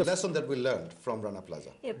it's a lesson that we learned from Rana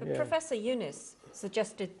Plaza. Yeah, but Professor Yunus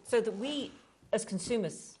suggested, so that we as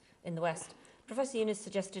consumers in the West, Professor Yunus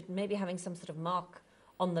suggested maybe having some sort of mark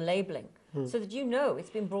on the labelling so that you know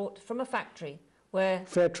it's been brought from a factory where...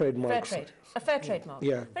 Fair trade marks. A fair trade mark.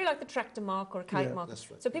 Yeah. Very like the tractor mark or a kite mark. That's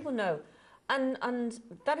right. So people know. And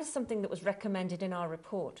that is something that was recommended in our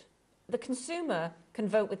report. The consumer can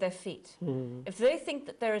vote with their feet. If they think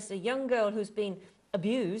that there is a young girl who's been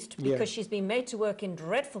abused because she's been made to work in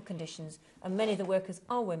dreadful conditions, and many of the workers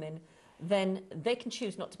are women, then they can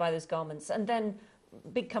choose not to buy those garments, and then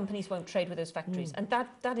big companies won't trade with those factories. And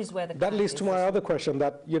that is where the... That leads to my other question,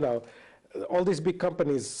 that, you know, all these big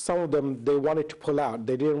companies, some of them, they wanted to pull out.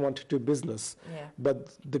 They didn't want to do business. Yeah. But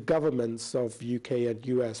the governments of UK and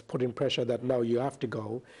US put in pressure that, no, you have to go.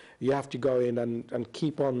 You have to go in and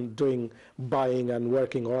keep on doing buying and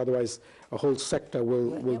working, or otherwise a whole sector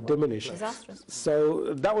will diminish. Disastrous. So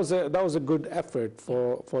that was a good effort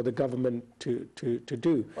for the government to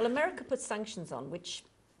do. Well, America put sanctions on, which,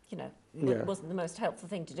 you know, wasn't the most helpful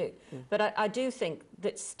thing to do. But I do think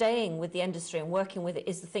that staying with the industry and working with it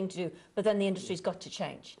is the thing to do, but then the industry's got to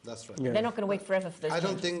change. That's right. Yeah. They're not going to wait forever for those I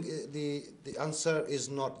don't changes. think the answer is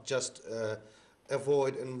not just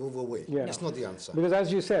avoid and move away. Yeah. It's not the answer. Because as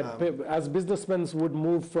you said, as businessmen would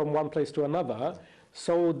move from one place to another,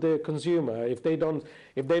 so the consumer, if they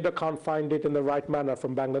can't find it in the right manner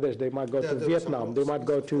from Bangladesh, they might go to Vietnam, they might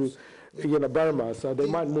go to, you know, Burma, so they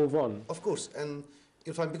might move on. Of course, and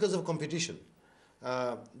because of competition,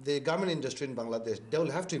 the garment industry in Bangladesh, they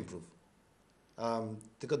will have to improve,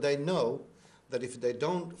 because they know that if they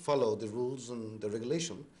don't follow the rules and the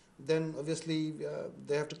regulation, then obviously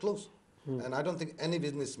they have to close. And I don't think any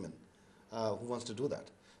businessman who wants to do that.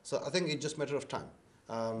 So I think it's just a matter of time.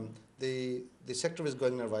 The sector is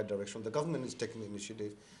going in the right direction. The government is taking the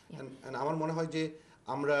initiative. And আমার মনে হয় যে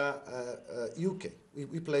আমরা UK,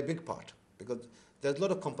 we play a big part, because there's a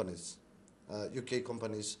lot of companies, UK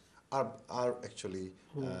companies are actually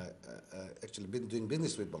been doing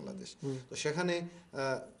business with Bangladesh. তো সেখানে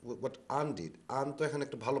what AN did, AN তো এখানে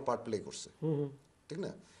একটা ভালো পার্ট প্লে করছে, ঠিক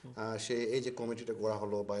না? সে এই যে কমিটিটা করা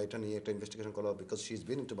হলো বা এটা নিয়ে একটা ইনভেস্টিগেশন করা, because she's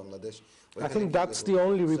been into Bangladesh. I think that's the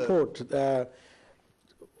only report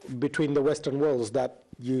between the Western worlds that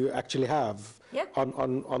you actually have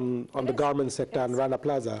on the garment sector and Rana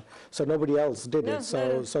Plaza. So nobody else did it.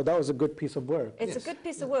 So that was a good piece of work. It's a good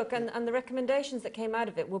piece of work, and the recommendations that came out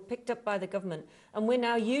of it were picked up by the government, and we're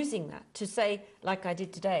now using that to say, like I did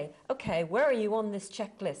today, okay, where are you on this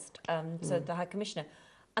checklist? So the High Commissioner,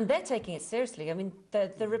 and they're taking it seriously. I mean,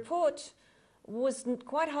 the report was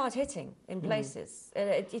quite hard-hitting in places.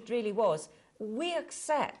 It really was. We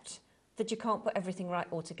accept that you can't put everything right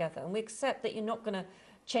altogether. And we accept that you're not going to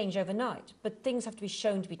change overnight, but things have to be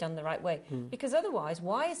shown to be done the right way. Because otherwise,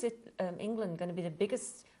 why is it England going to be the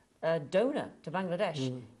biggest donor to Bangladesh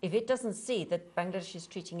if it doesn't see that Bangladesh is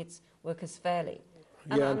treating its workers fairly?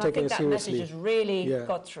 And, Yeah, and I taking think it that message seriously. has really Yeah.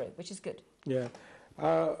 got through, which is good. Yeah.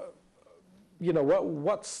 You know,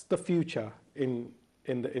 what's the future in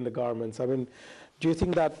the garments? I mean, do you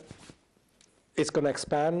think that it's going to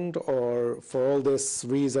expand, or for all this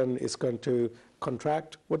reason it's going to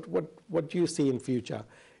contract? What do you see in future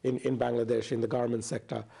in Bangladesh in the garment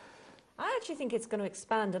sector? I actually think it's going to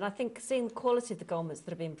expand, and I think seeing the quality of the garments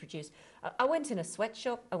that are being produced. I went in a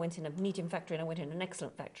sweatshop, I went in a medium factory, and I went in an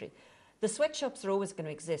excellent factory. The sweatshops are always going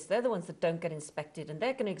to exist. They're the ones that don't get inspected, and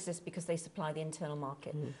they're going to exist because they supply the internal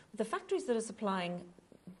market. The factories that are supplying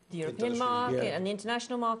the European International, market yeah. and the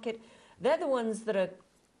international market, they're the ones that are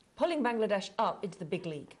pulling Bangladesh up into the big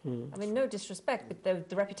league. I mean, no disrespect, but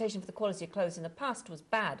the reputation for the quality of clothes in the past was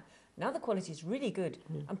bad. Now the quality is really good,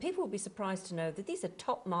 and people will be surprised to know that these are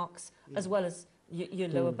top marks as well as your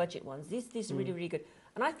lower budget ones. These are really, really good.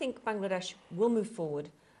 And I think Bangladesh will move forward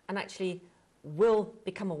and actually will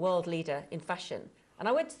become a world leader in fashion. And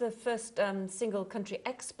I went to the first single country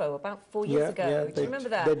expo about 4 years ago. Do you remember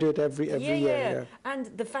that? They do it every year. Yeah. And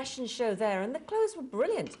the fashion show there, and the clothes were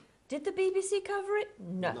brilliant. Did the BBC cover it?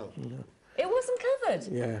 No. It wasn't covered.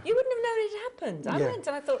 Yeah. You wouldn't have known it had happened. I Yeah. went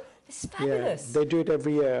and I thought, this is Yeah, fabulous. they do it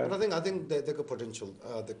every year. But I think they've got potential.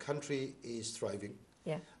 The country is thriving.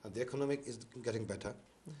 Yeah. The economic is getting better.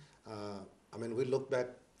 I mean, we look back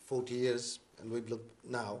 40 years and we look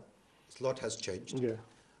now, a lot has changed. Yeah.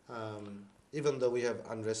 Even though we have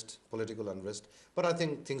unrest, political unrest, but I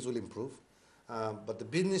think things will improve. But the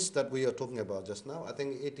business that we are talking about just now, I think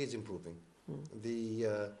it is improving.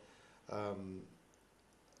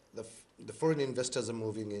 The foreign investors are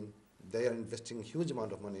moving in. They are investing huge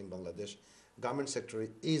amount of money in Bangladesh. Garment sector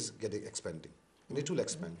is expanding, and it will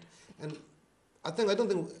expand. And I don't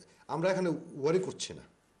think আমরা এখানে ওয়ারি করছি না।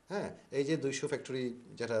 হ্যাঁ, এই যে 200 factory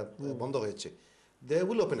যেটা বন্ধ হয়েছে, they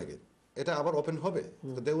will open again. এটা আবার ওপেন হবে।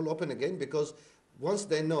 They will open again because once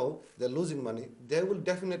they know they're losing money, they will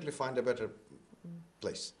definitely find a better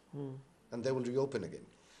place, and they will reopen again.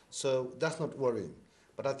 So that's not worrying.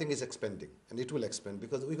 But I think it's expanding, and it will expand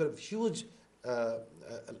because we've got a huge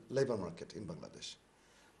labor market in Bangladesh.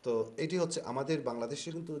 তো এটি হচ্ছে আমাদের বাংলাদেশে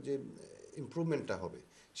কিন্তু যে ইমপ্রুভমেন্টটা হবে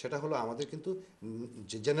সেটা হলো আমাদের কিন্তু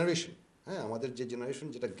যে জেনারেশন, হ্যাঁ, আমাদের যে জেনারেশন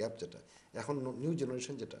যেটা গ্যাপ যেটা এখন নিউ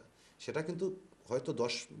জেনারেশন যেটা সেটা কিন্তু হয়তো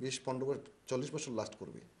 10, 20, 15, 40 বছর লাস্ট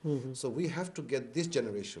করবে। So we have to get this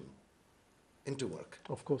generation into work.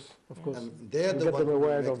 Of course. And they're the Get one them who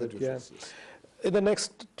aware make of the it, difference. yeah. In the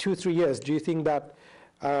next 2-3 years, do you think that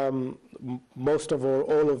most of or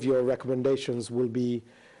all of your recommendations will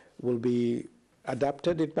be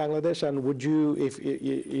adapted in Bangladesh? And would you, if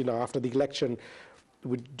you know, after the election,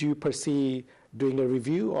 would you foresee doing a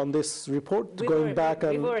review on this report,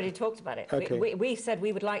 We've already talked about it. Okay. We said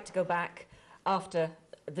we would like to go back after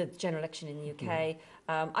the general election in the UK.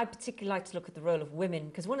 I particularly like to look at the role of women,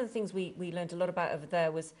 because one of the things we learned a lot about over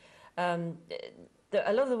there was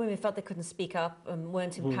a lot of the women felt they couldn't speak up and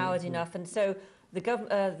weren't empowered enough, and so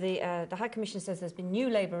the High Commission says there's been new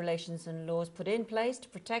labour relations and laws put in place to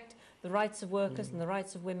protect the rights of workers and the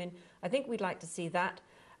rights of women. I think we'd like to see that.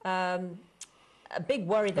 A big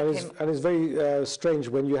worry that came... And it's very strange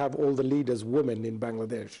when you have all the leaders women in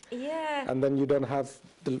Bangladesh. Yeah. And then you don't have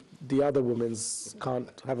the other women can't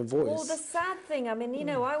have a voice. Well, the sad thing, I mean, you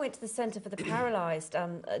know, I went to the Centre for the Paralysed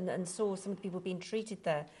and saw some of the people being treated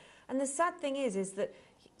there. And the sad thing is that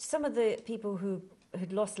some of the people who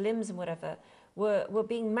had lost limbs and whatever were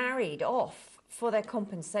being married off for their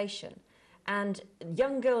compensation. And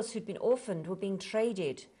young girls who'd been orphaned were being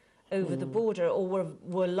traded over the border or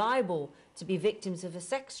were liable to be victims of a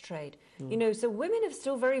sex trade. You know, so women are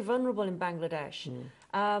still very vulnerable in Bangladesh.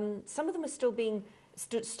 Some of them are still being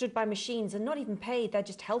stood by machines and not even paid. They're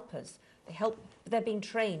just helpers. They help, but they're being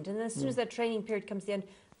trained. And as soon as their training period comes to the end,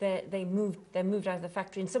 they're moved out of the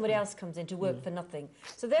factory and somebody else comes in to work for nothing.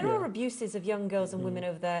 So there are abuses of young girls and women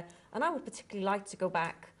over there. And I would particularly like to go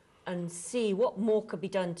back and see what more could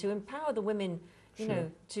be done to empower the women, you know,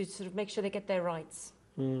 to sort of make sure they get their rights.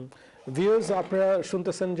 Viewers, আপনারা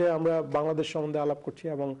শুনতেছেন যে আমরা বাংলাদেশ সম্বন্ধে আলাপ করছি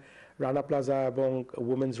এবং Rana plaza এবং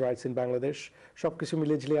women's rights in Bangladesh সবকিছু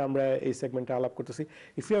মিলেঝিলে আমরা এই সেগমেন্টে আলাপ করতেছি।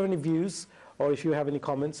 If you have any views or if you have any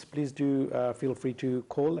comments, please do feel free to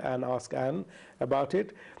call and ask Anne about it.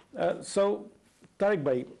 So Tariq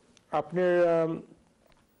bhai, আপনার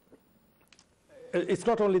it's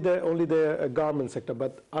not only the garment sector,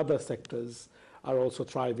 but other sectors are also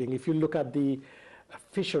thriving. If you look at the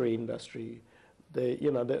fishery industry,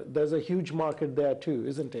 there's a huge market there too,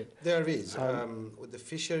 isn't it? There is. With the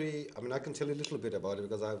fishery, I mean, I can tell you a little bit about it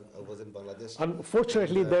because I was in Bangladesh.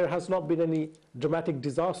 Unfortunately, there has not been any dramatic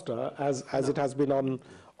disaster as it has been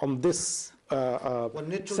on this Well,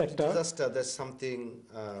 natural sector. disaster, there's something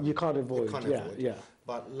You can't avoid, You can't yeah, avoid. yeah.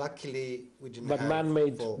 But luckily, we didn't But have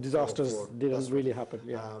man-made for- disasters for- didn't that's really right. happen,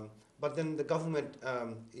 yeah. But then the government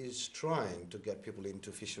is trying to get people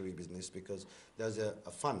into fishery business because there's a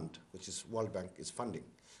fund, which is World Bank is funding.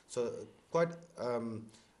 So quite,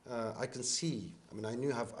 I can see, I mean,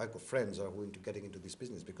 I got friends who are into getting into this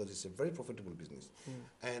business because it's a very profitable business.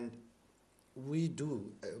 And we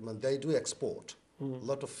do, they do export a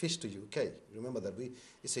lot of fish to UK. Remember that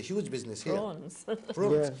it's a huge business here. Prawns.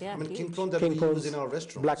 Prawns. Yeah. I mean, king Huge. prawn that King we prawns, use in our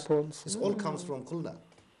restaurants. black prawns. It all comes from Khulna.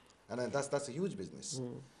 And that's a huge business.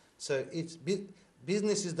 So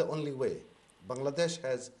business is the only way. Bangladesh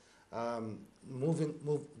has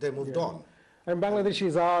moved on. And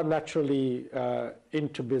Bangladeshis are naturally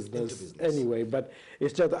into business anyway, but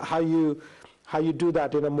it's just how you do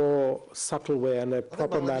that in a more subtle way and a I think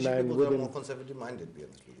proper Bangladeshi manner and people are within. more conservative minded, to be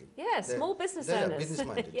honest with you. Yeah, small business they owners. are business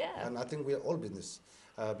minded. Yeah. And I think we are all business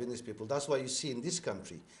people. That's why you see in this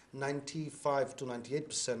country, 95 to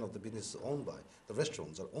 98% of the business is owned by, the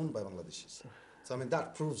restaurants are owned by Bangladeshis. So I mean,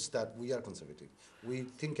 that proves that we are conservative. We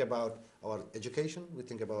think about our education, we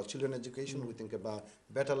think about children's education, we think about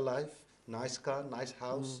better life, nice car, nice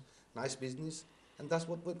house, nice business, and that's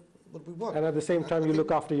what we want. And at the same time, I you think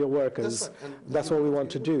look after your workers. That's right. And That's you what we look want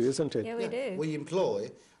after to do, your workers. isn't it? Yeah, we do. We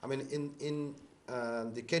employ, I mean, in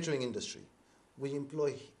the catering industry, we employ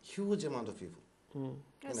huge amount of people.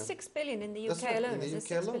 There's know. 6 billion in the That's UK right, alone. in the There's UK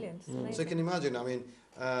 6 alone. billion. It's So you amazing. can imagine, I mean,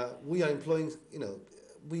 we are employing,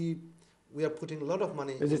 we are putting a lot of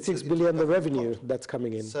money. Is it into- 6 into billion the government revenue pot. that's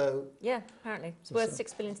coming in? So Yeah, apparently. It's worth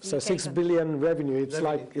 6 billion to the So UK. 6 so- billion revenue, it's Revenue,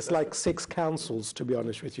 like that's like 6 councils, to be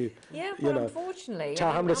honest with you. Yeah, You but know, unfortunately... Tower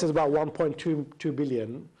I mean, Hamlets is about 1.2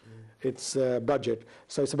 billion, its budget.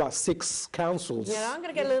 So it's about 6 councils. Yeah, I'm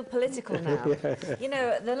going to get a little political now. You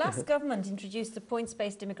know, the last government introduced a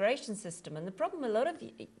points-based immigration system, and the problem a lot of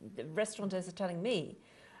the restaurateurs are telling me,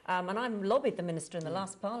 and I lobbied the minister in the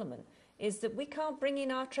last parliament, is that we can't bring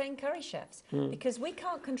in our trained curry chefs because we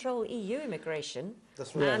can't control EU immigration.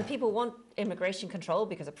 That's right. And people want immigration control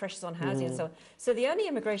because of pressures on housing and so on. So the only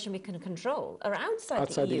immigration we can control are outside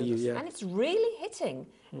Outside the the EU. EU, yeah. And it's really hitting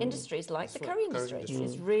industries like That's the right, curry curry industry. industry.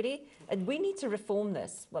 It's really, and we need to reform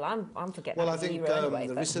this. Well, I'm for getting well, out I of the think euro anyway.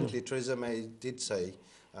 But recently Theresa May did say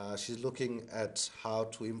she's looking at how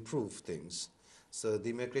to improve things. So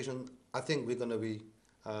the immigration, I think we're going to be,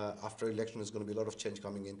 after election, there's going to be a lot of change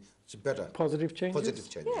coming in. It's better. Positive changes? Positive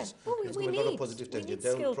changes. Yeah, well, There's we going to be a lot of need- positive we changes. need They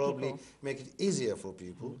will skilled probably people. make it easier for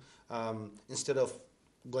people instead of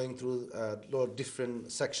going through a lot of different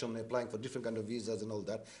sections, applying for different kind of visas and all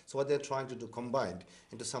that. So what they're trying to do combined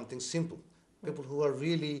into something simple. People who are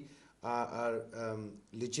really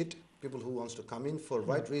legit, people who wants to come in for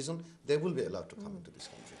right reason, they will be allowed to come into this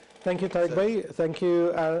country. Thank you, Tariq Bhai. Thank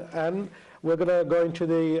you, Anne. We're going to go into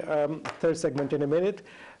the third segment in a minute.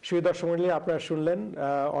 Shri Darshamurli, আপনারা শুনলেন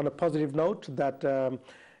on a positive note that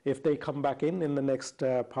if they come back in the next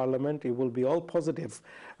parliament, it will be all positive.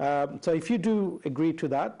 So if you do agree to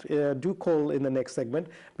that, do call in the next segment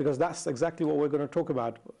because that's exactly what we're going to talk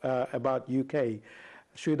about UK.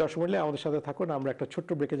 Shri Darshamurli, আমাদের সাথে থাকুন। আমরা একটা ছোট্ট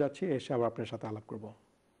ব্রেকে যাচ্ছি, এসে আবার আপনার সাথে আলাপ করব।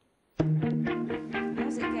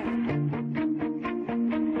 how's it going?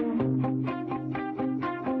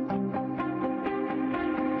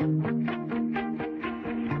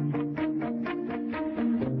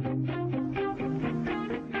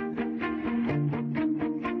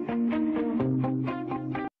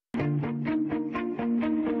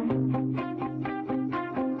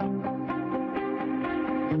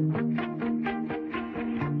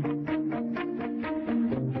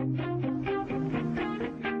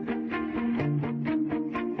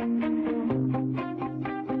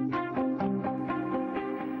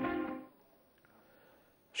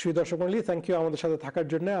 সুপ্রিয় দর্শক মণ্ডলী, থ্যাংক ইউ আমাদের সাথে থাকার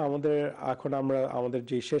জন্য। এখন আমরা আমাদের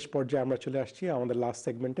যে শেষ পর্যায়ে আমরা চলে আসছি আমাদের লাস্ট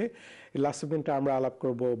সেগমেন্টে। এই লাস্ট সেগমেন্টে আমরা আলাপ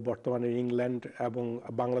করব বর্তমানে ইংল্যান্ড এবং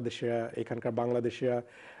বাংলাদেশিরা, এখানকার বাংলাদেশিরা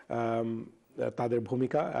তাদের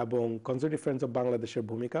ভূমিকা এবং কনজারভেটিভ ফ্রেন্ডস অফ বাংলাদেশের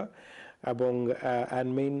ভূমিকা এবং অ্যান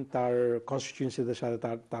মেইন তার কনস্টিটিউয়েন্সিদের সাথে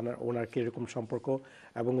ওনার কীরকম সম্পর্ক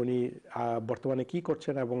এবং উনি বর্তমানে কী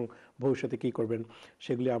করছেন এবং ভবিষ্যতে কী করবেন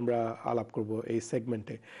সেগুলি আমরা আলাপ করব এই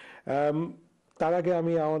সেগমেন্টে। তার আগে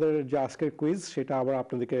আমি আমাদের যে আজকের কুইজ সেটা আবার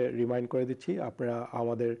আপনাদেরকে রিমাইন্ড করে দিচ্ছি। আপনারা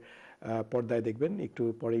আমাদের পর্দায় দেখবেন, একটু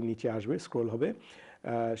পরেই নিচে আসবে, স্ক্রোল হবে।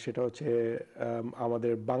 সেটা হচ্ছে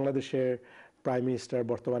আমাদের বাংলাদেশের প্রাইম মিনিস্টার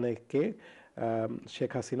বর্তমানে কে?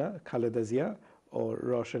 শেখ হাসিনা, খালেদা জিয়া, ও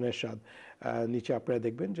রওশন এরশাদ। নিচে আপনারা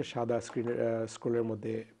দেখবেন যে সাদা স্ক্রোলের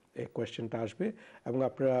মধ্যে এই কোয়েশ্চেনটা আসবে এবং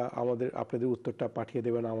আপনারা আপনাদের উত্তরটা পাঠিয়ে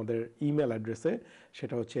দেবেন আমাদের ইমেল অ্যাড্রেসে,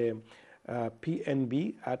 সেটা হচ্ছে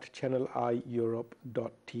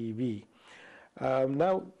pnb@channelieurope.tv.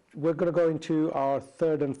 Now we're going to go into our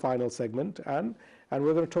third and final segment, and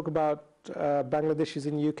we're going to talk about Bangladeshis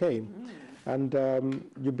in UK. And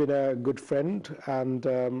you've been a good friend and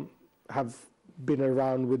have been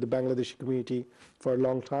around with the Bangladeshi community for a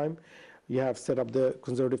long time. You have set up the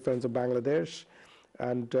Conservative Friends of Bangladesh,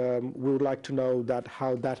 and we would like to know that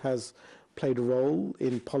how that has played a role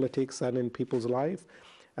in politics and in people's life,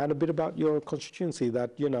 and a bit about your constituency, that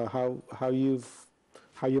how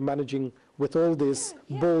you're managing with all these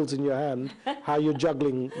balls in your hand, how you're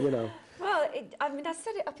juggling, Well, I mean, I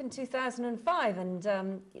set it up in 2005, and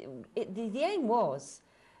the aim was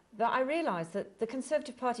that I realised that the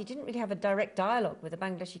Conservative Party didn't really have a direct dialogue with the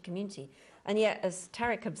Bangladeshi community. And yet, as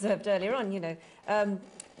Tariq observed earlier on,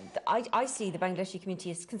 I see the Bangladeshi community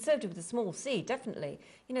as conservative with a small c, definitely.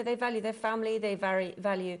 They value their family, they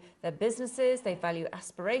value their businesses, they value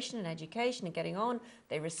aspiration and education and getting on.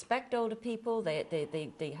 They respect older people,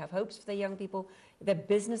 they have hopes for their young people, they're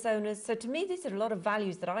business owners. So to me, these are a lot of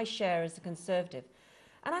values that I share as a Conservative.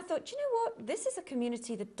 And I thought, you know what, this is a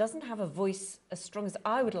community that doesn't have a voice as strong as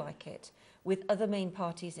I would like it with other main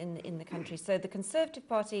parties in the country. So the Conservative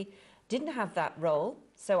Party didn't have that role,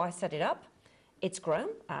 so I set it up. It's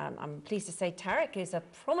grown. I'm pleased to say Tariq is a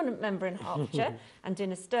prominent member in Hertfordshire and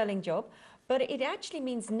doing a sterling job. But it actually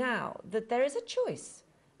means now that there is a choice.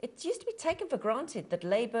 It used to be taken for granted that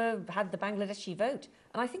Labour had the Bangladeshi vote,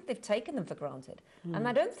 and I think they've taken them for granted. And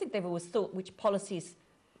I don't think they've always thought which policies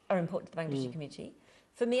are important to the Bangladeshi community.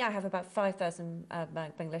 For me, I have about 5,000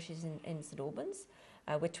 Bangladeshis in St Albans.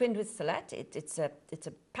 We're twinned with Sylhet. It's a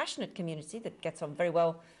passionate community that gets on very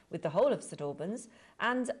well with the whole of St Albans,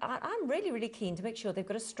 and I'm really, really keen to make sure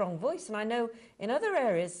they've got a strong voice. And I know in other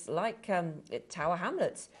areas like Tower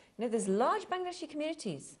Hamlets, there's large Bangladeshi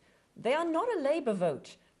communities. They are not a Labour vote.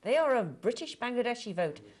 They are a British Bangladeshi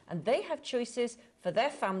vote, and they have choices for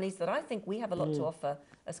their families that I think we have a lot to offer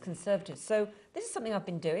as Conservatives. So this is something I've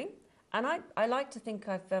been doing, and I like to think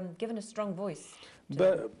I've given a strong voice.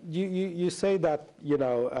 But you say that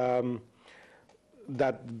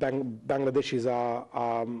that Bangladeshis are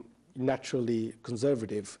naturally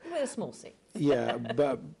conservative. With a small c. Yeah,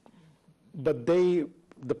 but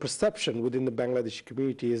the perception within the Bangladeshi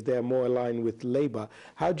community is they're more aligned with Labour.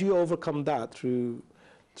 How do you overcome that through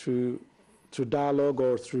dialogue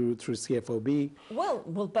or through CFOB? Well,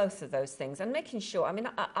 both of those things, and making sure. I mean,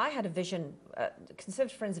 I had a vision.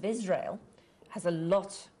 Conservative Friends of Israel has a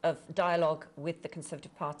lot of dialogue with the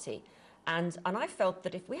Conservative Party. And I felt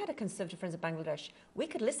that if we had a Conservative Friends of Bangladesh, we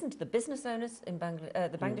could listen to the business owners in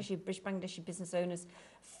the British Bangladeshi business owners,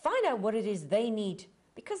 find out what it is they need,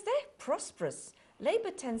 because they're prosperous.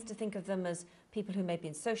 Labour tends to think of them as people who may be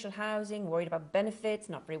in social housing, worried about benefits,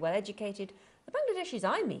 not very well educated. The Bangladeshis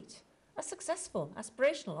I meet are successful,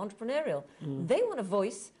 aspirational, entrepreneurial. They want a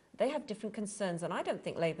voice, they have different concerns, and I don't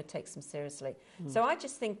think Labour takes them seriously. So I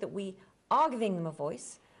just think that we are giving them a voice.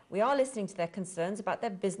 We are listening to their concerns about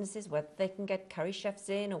their businesses, whether they can get curry chefs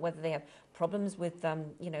in or whether they have problems with,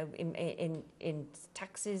 in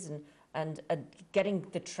taxes and getting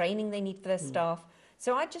the training they need for their staff. So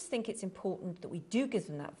I just think it's important that we do give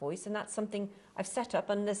them that voice, and that's something I've set up.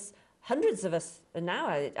 And there's hundreds of us now.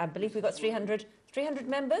 I believe we've got 300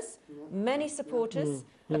 members, many supporters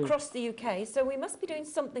across the UK. So we must be doing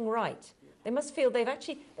something right. They must feel they've got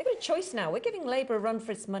a choice now. We're giving Labour a run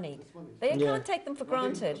for its money. They can't take them for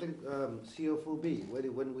granted. I think CFOB,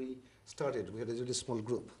 when we started, we had a really small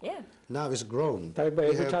group. Yeah. Now it's grown.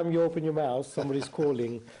 Every time you open your mouth, somebody's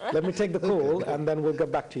calling. Let me take the call, and then we'll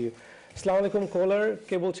get back to you. Assalamu alaikum, caller.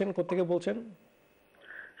 কে বলছেন? কোত্থেকে বলছেন?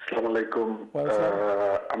 Assalamu alaikum.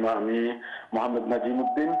 আমি Mohammed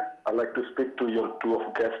Najimuddin. I'd like to speak to your two of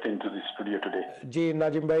guests into the studio today. জি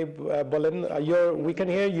নাজিম ভাই বলেন, we can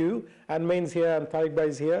hear you, and Main's here and Tariq Bhai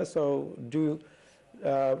is here, so do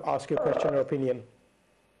ask your question or opinion.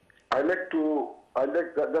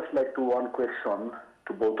 Just like to one question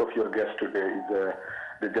to both of your guests today. Is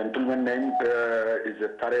the gentleman name is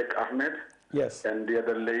Tariq Ahmed? Yes. And the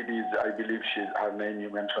other lady is, I believe her name you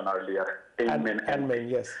mentioned earlier, Main,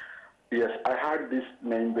 yes. Yes, I heard this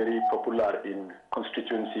name very popular in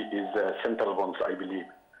constituency is Central Ones, I believe.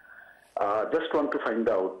 Just want to find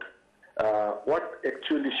out what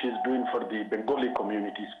actually she's doing for the Bengali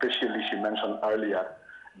community, especially she mentioned earlier,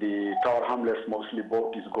 the Tower Hamlets mostly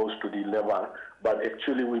vote goes to the Labour, but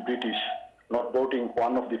actually we British not voting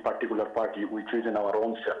one of the particular party which is in our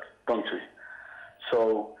own country. So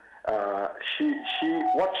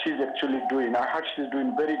what she's actually doing. I heard she's doing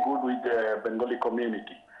very good with the Bengali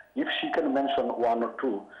community. If she can mention one or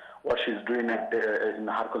two what she's doing in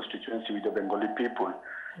her constituency with the Bengali people,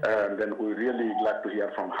 then we're really glad to hear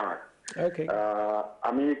from her. Okay.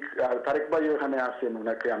 আমি তারেক ভাই ওখানে আছেন,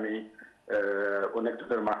 ওনাকে আমি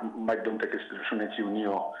অনেকজনের মাধ্যম থেকে শুনেছি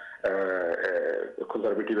উনিও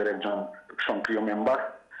কনজারভেটিভের একজন সক্রিয় মেম্বার।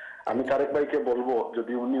 আমি তারেক ভাইকে বলবো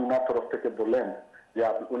যদি উনি ওনার তরফ থেকে বলেন যে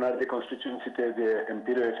ওনার যে কনস্টিটিউয়েন্সিতে যে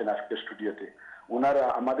এমপি রয়েছেন আজকে স্টুডিওতে, ওনারা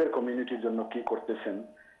আমাদের কমিউনিটির জন্য কি করতেছেন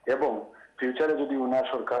এবং ফিউচারে যদি ওনার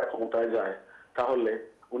সরকার ক্ষমতায় যায় তাহলে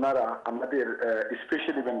ওনারা আমাদের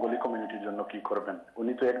স্পেশালি বেঙ্গলি কমিউনিটির জন্য কি করবেন।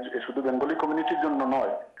 উনি তো শুধু বেঙ্গলি কমিউনিটির জন্য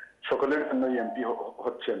নয়, সকলের জন্যই এমপি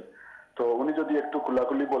হচ্ছেন। তো উনি যদি একটু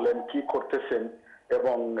খোলাখুলি বলেন কি করতেছেন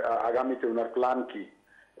এবং আগামীতে ওনার প্ল্যান কি,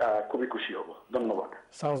 খুবই খুশি হব। ধন্যবাদ।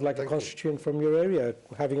 Sounds like a constituent from your area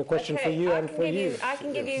having a question for you and for you. I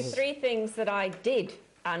can give you 3 things that I did,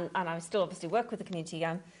 and I still obviously work with the community.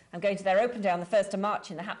 I'm going to their open day on the 1st of March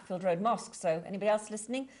in the Hatfield Road Mosque, so anybody else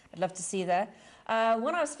listening, I'd love to see you there.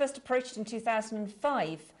 When I was first approached in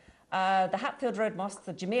 2005, the Hatfield Road Mosque,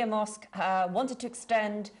 the Jamia Mosque, wanted to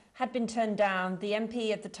extend, had been turned down. The MP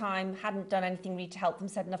at the time hadn't done anything really to help them,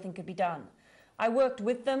 said nothing could be done. I worked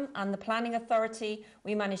with them and the planning authority.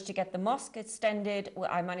 We managed to get the mosque extended.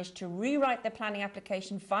 I managed to rewrite their planning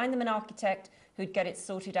application, find them an architect who'd get it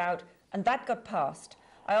sorted out, and that got passed.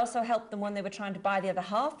 I also helped them when they were trying to buy the other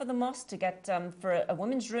half of the mosque to get for a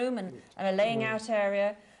women's room and a laying out area.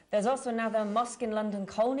 There's also another mosque in London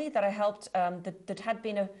Colney that I helped that had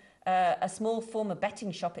been a small former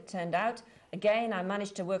betting shop, it turned out. Again, I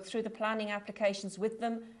managed to work through the planning applications with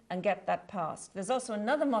them and get that passed. There's also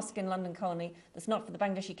another mosque in London Colney that's not for the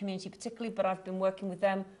Bangladeshi community particularly, but I've been working with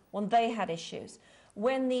them when they had issues.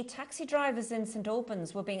 When the taxi drivers in St Albans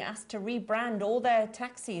were being asked to rebrand all their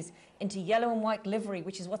taxis into yellow and white livery,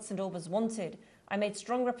 which is what St Albans wanted, I made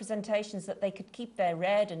strong representations that they could keep their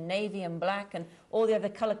red and navy and black and all the other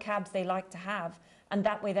colour cabs they like to have. And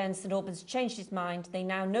that way then St Albans changed its mind. They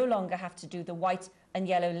now no longer have to do the white and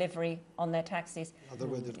yellow livery on their taxis.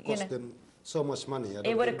 Otherwise it cost them so much money.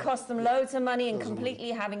 It would have cost them loads of money and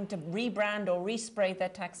completely having to rebrand or respray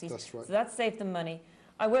their taxis. That's right. So that saved them money.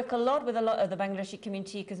 I work a lot with a lot of the Bangladeshi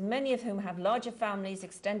community because many of whom have larger families,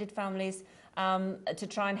 extended families, to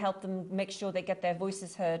try and help them make sure they get their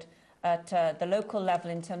voices heard at the local level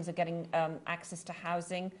in terms of getting access to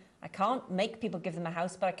housing. I can't make people give them a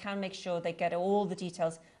house, but I can make sure they get all the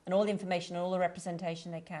details and all the information and all the representation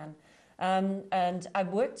they can. And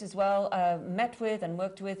I've worked as well, met with and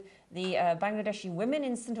worked with the Bangladeshi women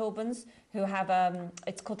in St Albans who have,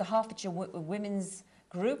 it's called the Hertfordshire Women's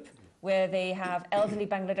Group, where they have elderly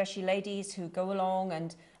Bangladeshi ladies who go along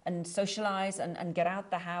and socialise and get out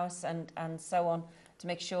the house and so on to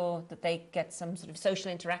make sure that they get some sort of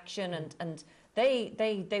social interaction. And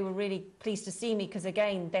they were really pleased to see me because,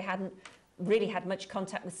 again, they hadn't really had much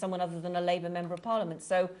contact with someone other than a Labour Member of Parliament.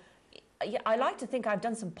 So I like to think I've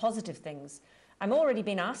done some positive things. I'm already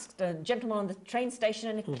been asked, a gentleman on the train station,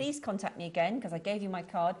 and please contact me again because I gave you my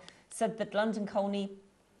card, said that London Colney,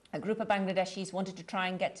 a group of Bangladeshis wanted to try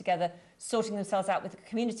and get together, sorting themselves out with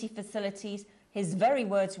community facilities. His very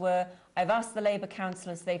words were, I've asked the Labour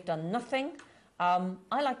councillors, they've done nothing.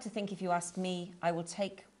 I like to think if you ask me, I will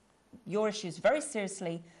take your issues very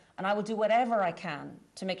seriously and I will do whatever I can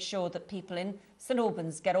to make sure that people in St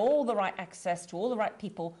Albans get all the right access to all the right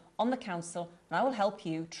people on the council, and I will help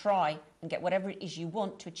you try and get whatever it is you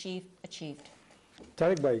want to achieve achieved.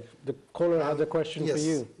 Tariq Bhai, the caller has a question yes, for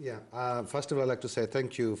you. Yeah. First of all, I'd like to say thank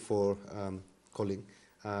you for calling.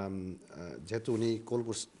 যেহেতু উনি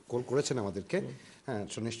call করেছেন আমাদেরকে, হ্যাঁ,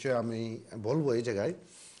 তো নিশ্চয়ই আমি বলবো এই জায়গায়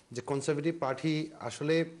যে কনজারভেটিভ পার্টি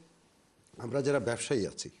আসলে আমরা যারা ব্যবসায়ী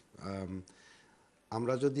আছি,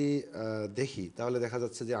 আমরা যদি দেখি তাহলে দেখা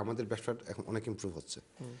যাচ্ছে যে আমাদের ব্যবসাটা এখন অনেক ইমপ্রুভ হচ্ছে।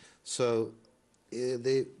 So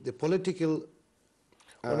the political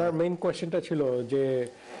owner main কোয়েশ্চেনটা ছিল যে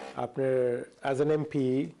আপনার অ্যাজ এন এমপি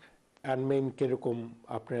অ্যানমেইন কিরকম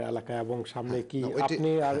আপনার এলাকায় এবং সামনে কি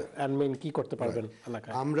আপনি আর অ্যানমেইন কি করতে পারবেন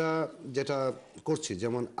এলাকায়? আমরা যেটা করছি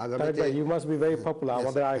যেমন আগামীতে you must be very popular.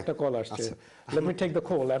 আমাদের আরেকটা কল আসছে। Let me take the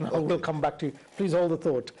call and I will come back to you. Please hold the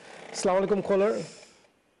thought. আসসালামু আলাইকুম কলার।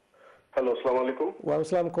 হ্যালো, আসসালামু আলাইকুম। ওয়ালাইকুম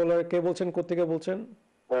আসসালাম। কলার কে বলছেন, কোথা থেকে বলছেন?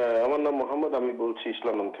 আমার নাম মোহাম্মদ, আমি বলছি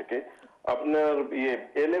ইসলামগঞ্জ থেকে। আপনার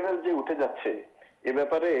এ লেভেল যে উঠে যাচ্ছে এ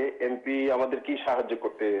ব্যাপারে এমপি আমাদের কি সাহায্য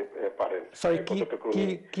করতে পারেন? সরি,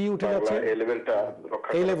 কি উঠে যাচ্ছে? এ লেভেলটা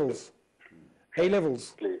রক্ষা এ লেভেলস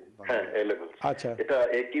হ্যাঁ, এ লেভেলস। আচ্ছা, এটা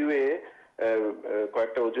একিউএ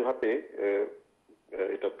কয়েকটা অজুহাতে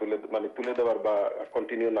এটা তুলে দেওয়ার বা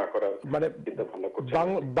কন্টিনিউ না করার মানে চিন্তা ভাবনা করছেন?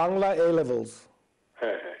 বাংলা এ লেভেলস।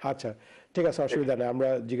 হ্যাঁ হ্যাঁ। আচ্ছা ঠিক আছে, অসুবিধা নেই, আমরা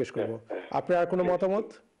জিজ্ঞেস করব। আপনার আর কোনো মতামত?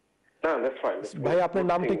 না, দ্যাটস ফাইন। ভাই আপনার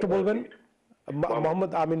নামটা একটু বলবেন?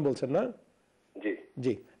 মোহাম্মদ আমিন বলছেন না? জি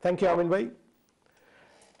জি, থ্যাংক ইউ আমিন ভাই।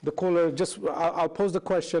 The caller, just I'll pose the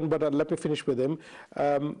question, but let me finish with him.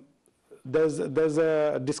 There's a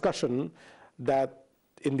discussion that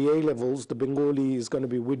in the A levels, the Bengali is going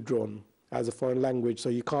to be withdrawn as a foreign language, so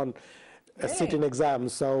you can't sit in exams.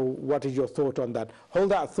 So, what is your thought on that? Hold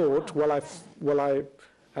that thought while I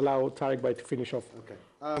allow Tariq Bhai to finish off. Okay.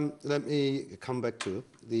 Let me come back to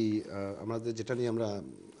the আমাদের যেটা নিয়ে আমরা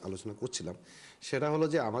আলোচনা করছিলাম, সেটা হলো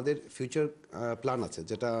যে আমাদের ফিউচার প্ল্যান আছে,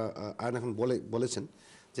 যেটা আয়ন এখন বলেছেন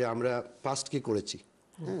যে আমরা পাস্ট কি করেছি।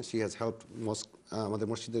 হ্যাঁ, শি হ্যাজ হেল্প মস্ক, আমাদের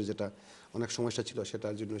মসজিদের যেটা অনেক সমস্যা ছিল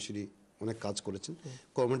সেটার জন্য তিনি অনেক কাজ করেছেন,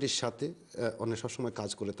 কমিউনিটির সাথে অনেক সবসময় কাজ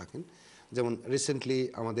করে থাকেন। যেমন রিসেন্টলি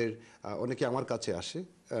আমাদের অনেকে আমার কাছে আসে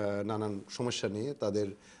নানান সমস্যা নিয়ে, তাদের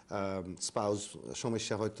স্পাউস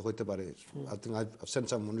সমস্যা হতে পারে। I think I've sent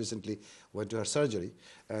someone recently went to her surgery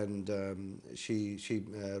and she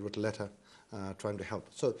wrote a letter trying to help.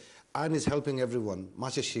 So Anne is helping everyone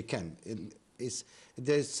much as she can.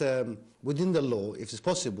 There's within the law, if it's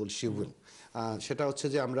possible, she will. সেটা হচ্ছে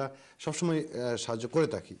যে আমরা সবসময় সাহায্য করে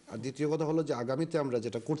থাকি। আর দ্বিতীয় কথা হলো যে আগামীতে আমরা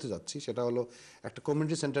যেটা করতে যাচ্ছি সেটা হলো একটা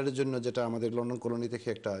কমিউনিটি সেন্টারের জন্য, যেটা আমাদের লন্ডন কলোনি থেকে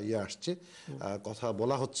একটা আসছে, কথা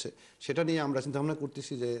বলা হচ্ছে, সেটা নিয়ে আমরা চিন্তা ভাবনা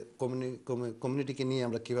করতেছি যে কমিউনিটিকে নিয়ে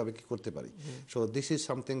আমরা কিভাবে কি করতে পারি। So this is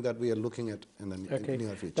something that we are looking at in the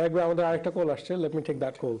near future. আমাদের আরেকটা কল আসছে, let me take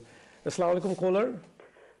that call. আসসালামু আলাইকুম কলার।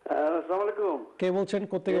 আসসালামু আলাইকুম। কে বলছেন,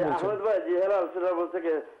 কোথা থেকে বলছেন? আহমেদ ভাই, জি হেলাল সিরাজ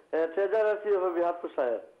থেকে, ট্রেজারার আছি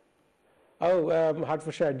হাটফোর্ডশায়ার।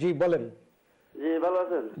 হাটফোর্ডশায়ার, জি বলেন। জি ভালো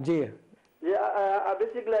আছেন? জি জি,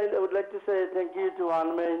 basically I would like to say thank you to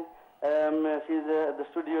Anne Main. She's at the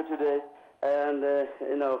studio today, and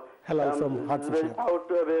you know, hello from very Hertfordshire. proud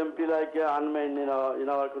to have an MP like Anne Main, you know, in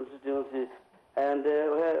our constituency. And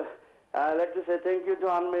I'd like to say thank you to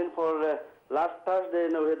Anne Main for last Thursday.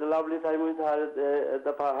 You know, we had a lovely time with her at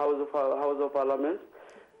the House of Parliament.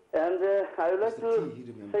 And I would like to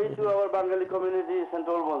say to our Bengali community, St.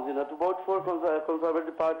 Albans, you know, to vote for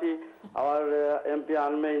Conservative Party, our MP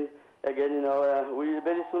Anne Main. Again, you know, we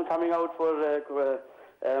very soon coming out for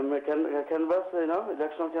canvas, you know,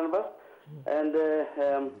 election canvas. And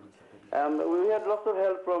we had lots of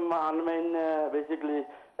help from Anne Main, basically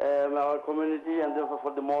our community, and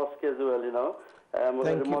for the mosque as well, you know.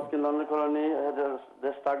 The mosque in London Colony had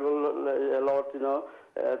they struggled a lot, you know,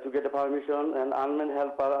 to get the permission, and Anne Main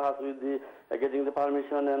helped us with the getting the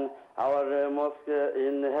permission. And our mosque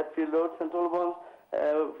in Hatfield Road, St. Albans,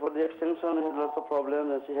 for the extension, we had lots of problems,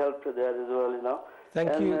 and she helped there as well, you know.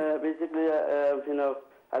 Thank you. Basically, you know,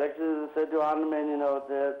 I like to say to Anne Main, you know,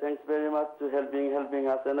 thanks very much to helping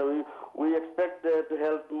us, and we expect to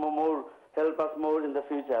help us more in the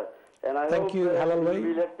future. And I hope we'll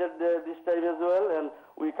be elected this time as well, and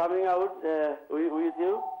we're coming out with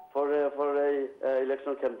you for a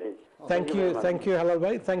election campaign. Thank you, Halal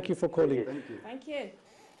Bhai. Thank you for calling. Thank you.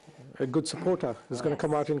 A good supporter is going to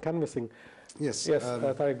come out in canvassing. Yes,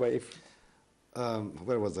 Tariq Bhai.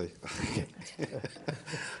 Where was I?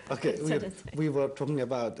 Okay, we were talking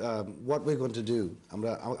about what we're going to do.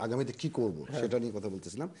 আমরা আগামীতে কি করব সেটা নিয়ে কথা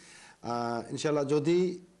বলতেছিলাম। ইনশাআল্লাহ যদি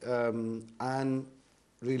Anne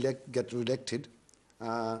get re-elected,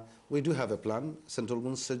 we do have a plan. Central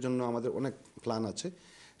গভর্নমেন্টের জন্য আমাদের অনেক প্ল্যান আছে।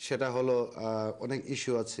 সেটা হলো অনেক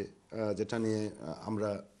ইস্যু আছে যেটা নিয়ে আমরা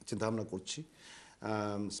চিন্তাভাবনা করছি,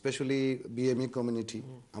 স্পেশালি বিএমই কমিউনিটি,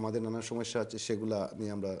 আমাদের নানা সমস্যা আছে, সেগুলা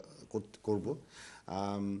নিয়ে আমরা করব।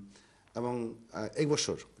 এবং এই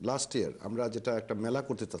বছর লাস্ট ইয়ার আমরা যেটা একটা মেলা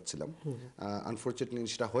করতে চাচ্ছিলাম, আনফরচুনেটলি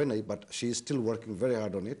সেটা হয় নাই, but she is still working very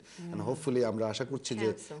hard on it, and hopefully আমরা আশা করছি যে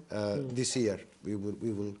this year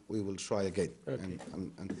we will try again.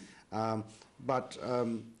 But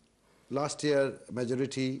last year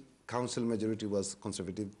council majority was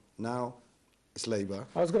Conservative. Now it's Labour.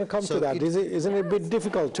 I was going to come to that. Isn't it a bit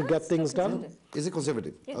difficult to get things done? Is it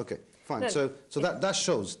Conservative? Yeah. Okay, fine. So that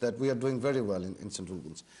shows that we are doing very well in Central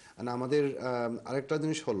Albans. And আমাদের আরেকটা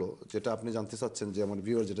জিনিস হলো যেটা আপনি জানতে চাচ্ছেন, যে আমার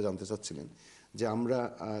ভিউয়ার যেটা জানতে চাচ্ছিলেন, যে আমরা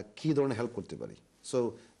কি ধরনের হেল্প করতে পারি। সো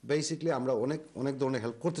বেসিক্যালি আমরা অনেক ধরনের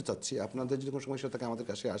হেল্প করতে চাচ্ছি। আপনাদের যদি কোনো সমস্যা থাকে আমাদের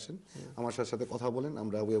কাছে আসেন, আমার সাথে কথা বলেন,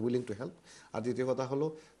 আমরা we are willing to help. আর দ্বিতীয় কথা হলো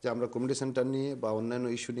যে আমরা কমিউনিটি সেন্টার নিয়ে বা অন্যান্য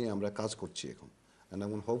ইস্যু নিয়ে আমরা কাজ করছি এখন, and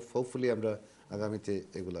hopefully আমরা আগামীতে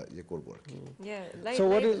এগুলা করব আর কি। So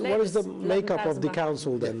what is the makeup of the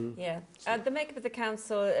council then? Yeah, the makeup of the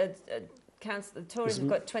council, council, the Tories have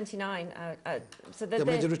got 29. So The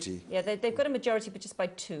majority? Yeah, they've got a majority, but just by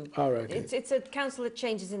 2. All right, okay. It's a council that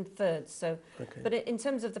changes in thirds. So, Okay. but in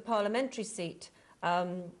terms of the parliamentary seat,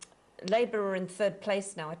 Labour are in 3rd place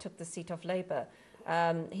now. I took the seat off Labour.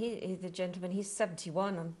 The gentleman, he's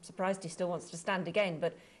 71. I'm surprised he still wants to stand again,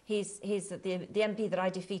 but he's the MP that I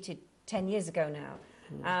defeated 10 years ago now.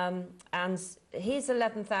 And he's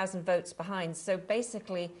 11,000 votes behind. So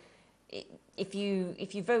basically, if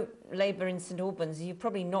you vote Labour in St Albans, you're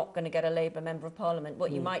probably not going to get a Labour Member of Parliament.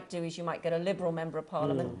 What you might do is you might get a Liberal Member of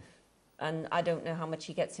Parliament. And I don't know how much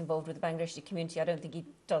he gets involved with the Bangladeshi community. I don't think he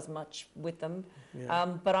does much with them.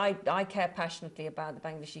 But I care passionately about the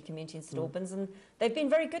Bangladeshi community in St Albans, and they've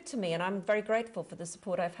been very good to me, and I'm very grateful for the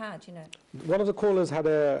support I've had, you know. One of the callers had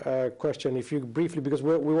a question, if you briefly, because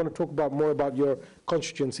we want to talk about more about your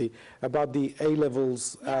constituency, about the A-levels.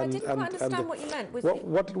 Yeah, I didn't quite understand what you meant.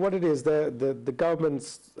 With what it is, the government's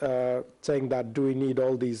saying that do we need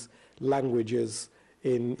all these languages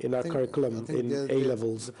in our curriculum in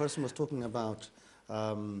A-levels? The person was talking about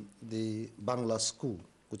the Bangla school,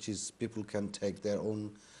 which is people can take their own,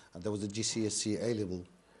 there was a GCSE A-level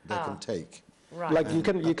they can take. Right. Like you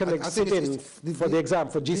can sit in for the exam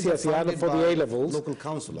for GCSE and for the A-levels, local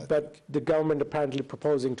council, but the government apparently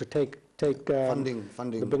proposing to take funding.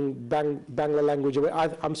 the Bangla language away.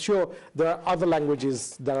 I'm sure there are other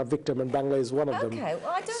languages that are victim, and Bangla is one of them. Okay,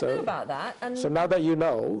 well, I don't know about that. And So now that you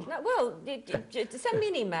know, well, send me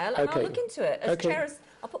an email and I'll look into it. As Okay. chair,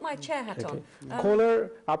 I'll put my chair hat on. caller,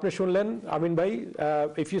 আপনি শুনলেন Amin bhai,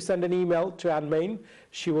 if you send an email to Anne Main,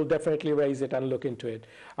 she will definitely raise it and look into it.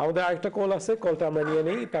 আমাদের আরেকটা call আছে, কলটা আমরা নিয়ে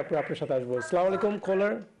নেই, তারপর আপনার সাথে আসবো। আসসালামু আলাইকুম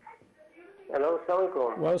caller। হ্যালো, আসসালামু আলাইকুম।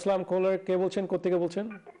 ওয়া আলাইকুম আসসালাম caller, কে বলছেন, কোথা থেকে বলছেন?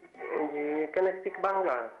 জি, can I speak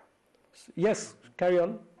Bangla? Yes, carry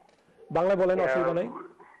on. Bangla বলেন, অসুবিধা নাই।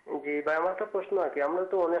 জি ভাই, আমার একটা প্রশ্ন আর কি, আমরা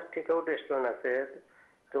তো অনেক টেক আউট রেস্টুরেন্ট আছে,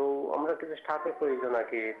 তো আমরা কিছু স্টাফের প্রয়োজন আর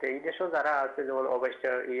কি, তো এই দেশেও যারা আছে যেমন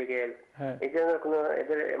অবস্টার ইলিগেল, এই জন্য কোনো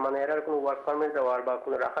এদের মানে এর কোনো ওয়ার্ক পারমিট দেওয়ার বা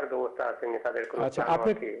কোনো রাখার ব্যবস্থা আছে নি তাদের কোনো? আচ্ছা,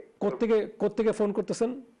 আপনি কোত্থেকে ফোন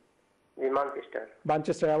করতেছেন? জি,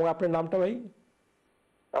 ম্যানচেস্টার। এবং আপনার নামটা ভাই?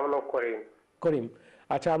 আমার নাম করিম।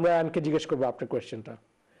 আচ্ছা, আমরা আনকে জিজ্ঞেস করবো আপনার কোয়েশ্চেনটা।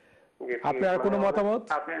 আপনার কোনো মতামত?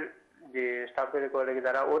 আপনার যে স্টাফের কলিগ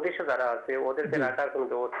যারা ওদেশে যারা আছে ওদেরকে রাখার কোনো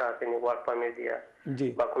ব্যবস্থা আছে নি, ওয়ার্ক পারমিট দিয়া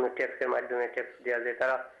বা কোনো ট্যাক্সের মাধ্যমে ট্যাক্স দেওয়া যায়,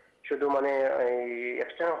 তারা শুধু মানে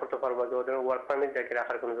এক্সটেনশন করতে পারবে, যে ওদের ওয়ার্ক পারমিট দেখে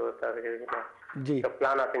রাখার কোনো ব্যবস্থা আছে কিনা? জি,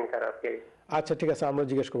 প্ল্যান আছে নি তারা? আচ্ছা, ঠিক আছে, আমরা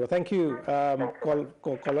জিজ্ঞেস করবো। Thank you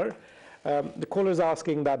caller. The caller is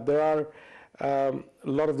asking that there are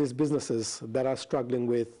a lot of these businesses that are struggling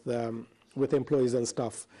with employees and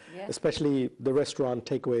stuff, especially the restaurant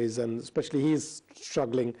takeaways, and especially he's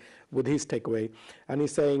struggling with his takeaway. And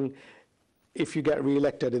he's saying, if you get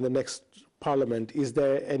re-elected in the next parliament, is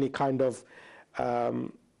there any kind of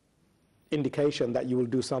indication that you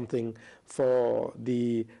will do something for the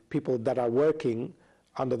people that are working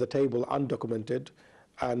under the table, undocumented,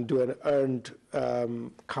 and do an earned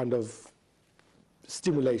kind of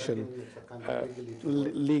stimulation,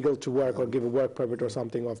 legal to work, or give a work permit or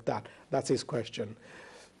something of that? That's his question.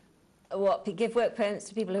 What, give work permits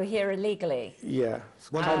to people who are here illegally? Yeah,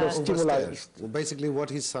 kind of stimulate. Well, basically, what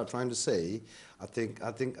he's trying to say, I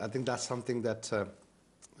think that's something that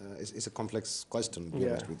is a complex question. To be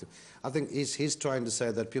honest with you, I think he's trying to say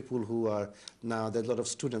that people who are now, there's a lot of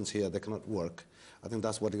students here, they cannot work. I think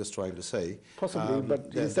that's what he was trying to say. Possibly, but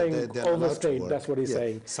he's saying overstayed. That's what he's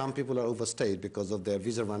saying. Some people are overstayed because of their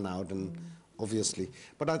visa run out, and obviously,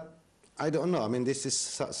 but I don't know. I mean, this is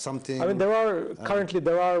something. I mean, there are currently,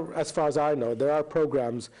 as far as I know, there are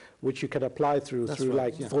programs which you can apply through right,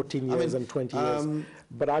 like 14 years and 20 years.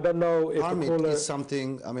 But I don't know if permit the caller is something.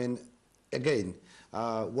 I mean, again,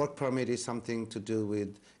 work permit is something to do with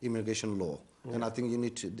immigration law, and I think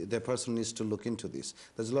the person needs to look into this.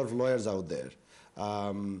 There's a lot of lawyers out there,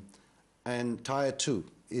 and Tier 2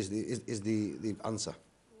 is the answer.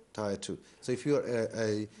 Tier 2. So if you're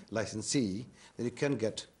a licensee, then you can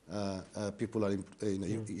get. People are,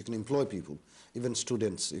 you can employ people, even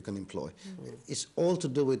students you can employ. It's all to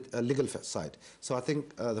do with a legal side. So I think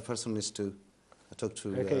the person needs to talk to.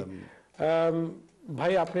 Okay.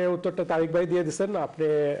 ভাই, আপনার উত্তরটা তারিক ভাই দিয়ে দিয়েছেন, আপনি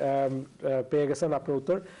পেয়ে গেছেন আপনার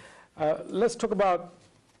উত্তর। Let's talk about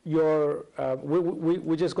your.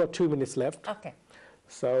 We just got 2 minutes left. Okay.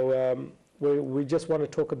 So we just want to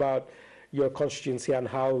talk about your constituency and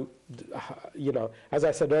how, as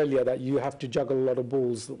I said earlier, that you have to juggle a lot of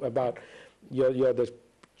balls about you're the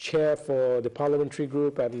chair for the parliamentary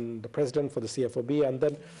group and the president for the CFOB, and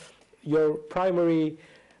then your primary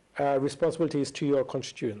responsibility is to your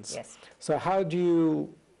constituents. Yes. So how do you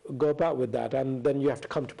go about with that, and then you have to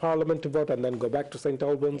come to Parliament to vote, and then go back to St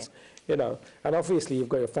Albans, you know, and obviously you've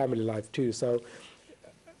got your family life too. So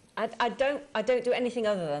I don't do anything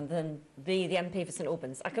other than be the MP for St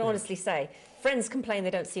Albans. I can honestly say, friends complain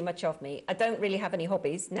they don't see much of me. I don't really have any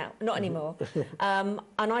hobbies now, not anymore,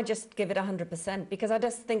 and I just give it 100% because I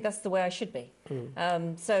just think that's the way I should be.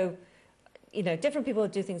 So, you know, different people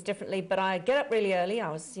do things differently, but I get up really early. I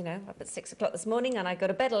was, you know, up at 6 o'clock this morning, and I go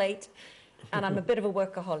to bed late, and I'm a bit of a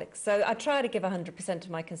workaholic. So I try to give 100%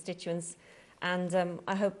 to my constituents, and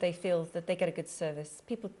I hope they feel that they get a good service.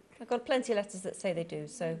 I've got plenty of letters that say they do,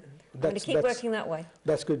 so I'm going to keep working that way.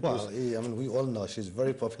 That's good Well, news. I mean, we all know she's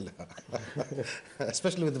very popular,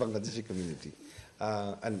 especially with the Bangladeshi community.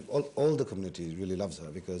 And all the community really loves her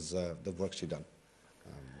because the work she done.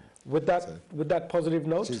 With that positive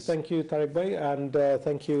note, thank you, Tariq Bhai, and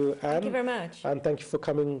thank you, Anne. Thank you very much. And thank you for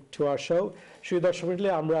coming to our show. Shri দর্শক মণ্ডলী,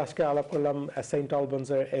 আমরা আজকে আলাপ করলাম Saint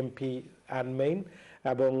আলবান্সের MP an main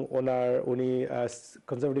এবং উনি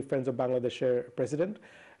conservative friends of বাংলাদেশের president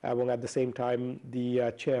এবং at the same time the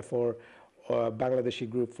chair for Bangladeshi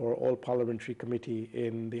group for all parliamentary committee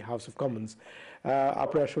in the House of Commons.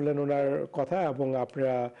 আপনারা শুনলেন ওনার কথা এবং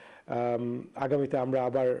আপনারা আগামীতে আমরা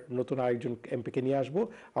আবার নতুন আরেকজন এমপিকে নিয়ে আসবো।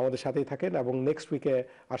 আমাদের সাথেই থাকেন এবং নেক্সট উইকে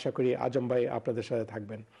আশা করি আজম ভাই আপনাদের সাথে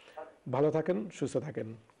থাকবেন। ভালো থাকেন, সুস্থ থাকেন,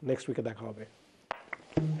 নেক্সট উইকে দেখা হবে।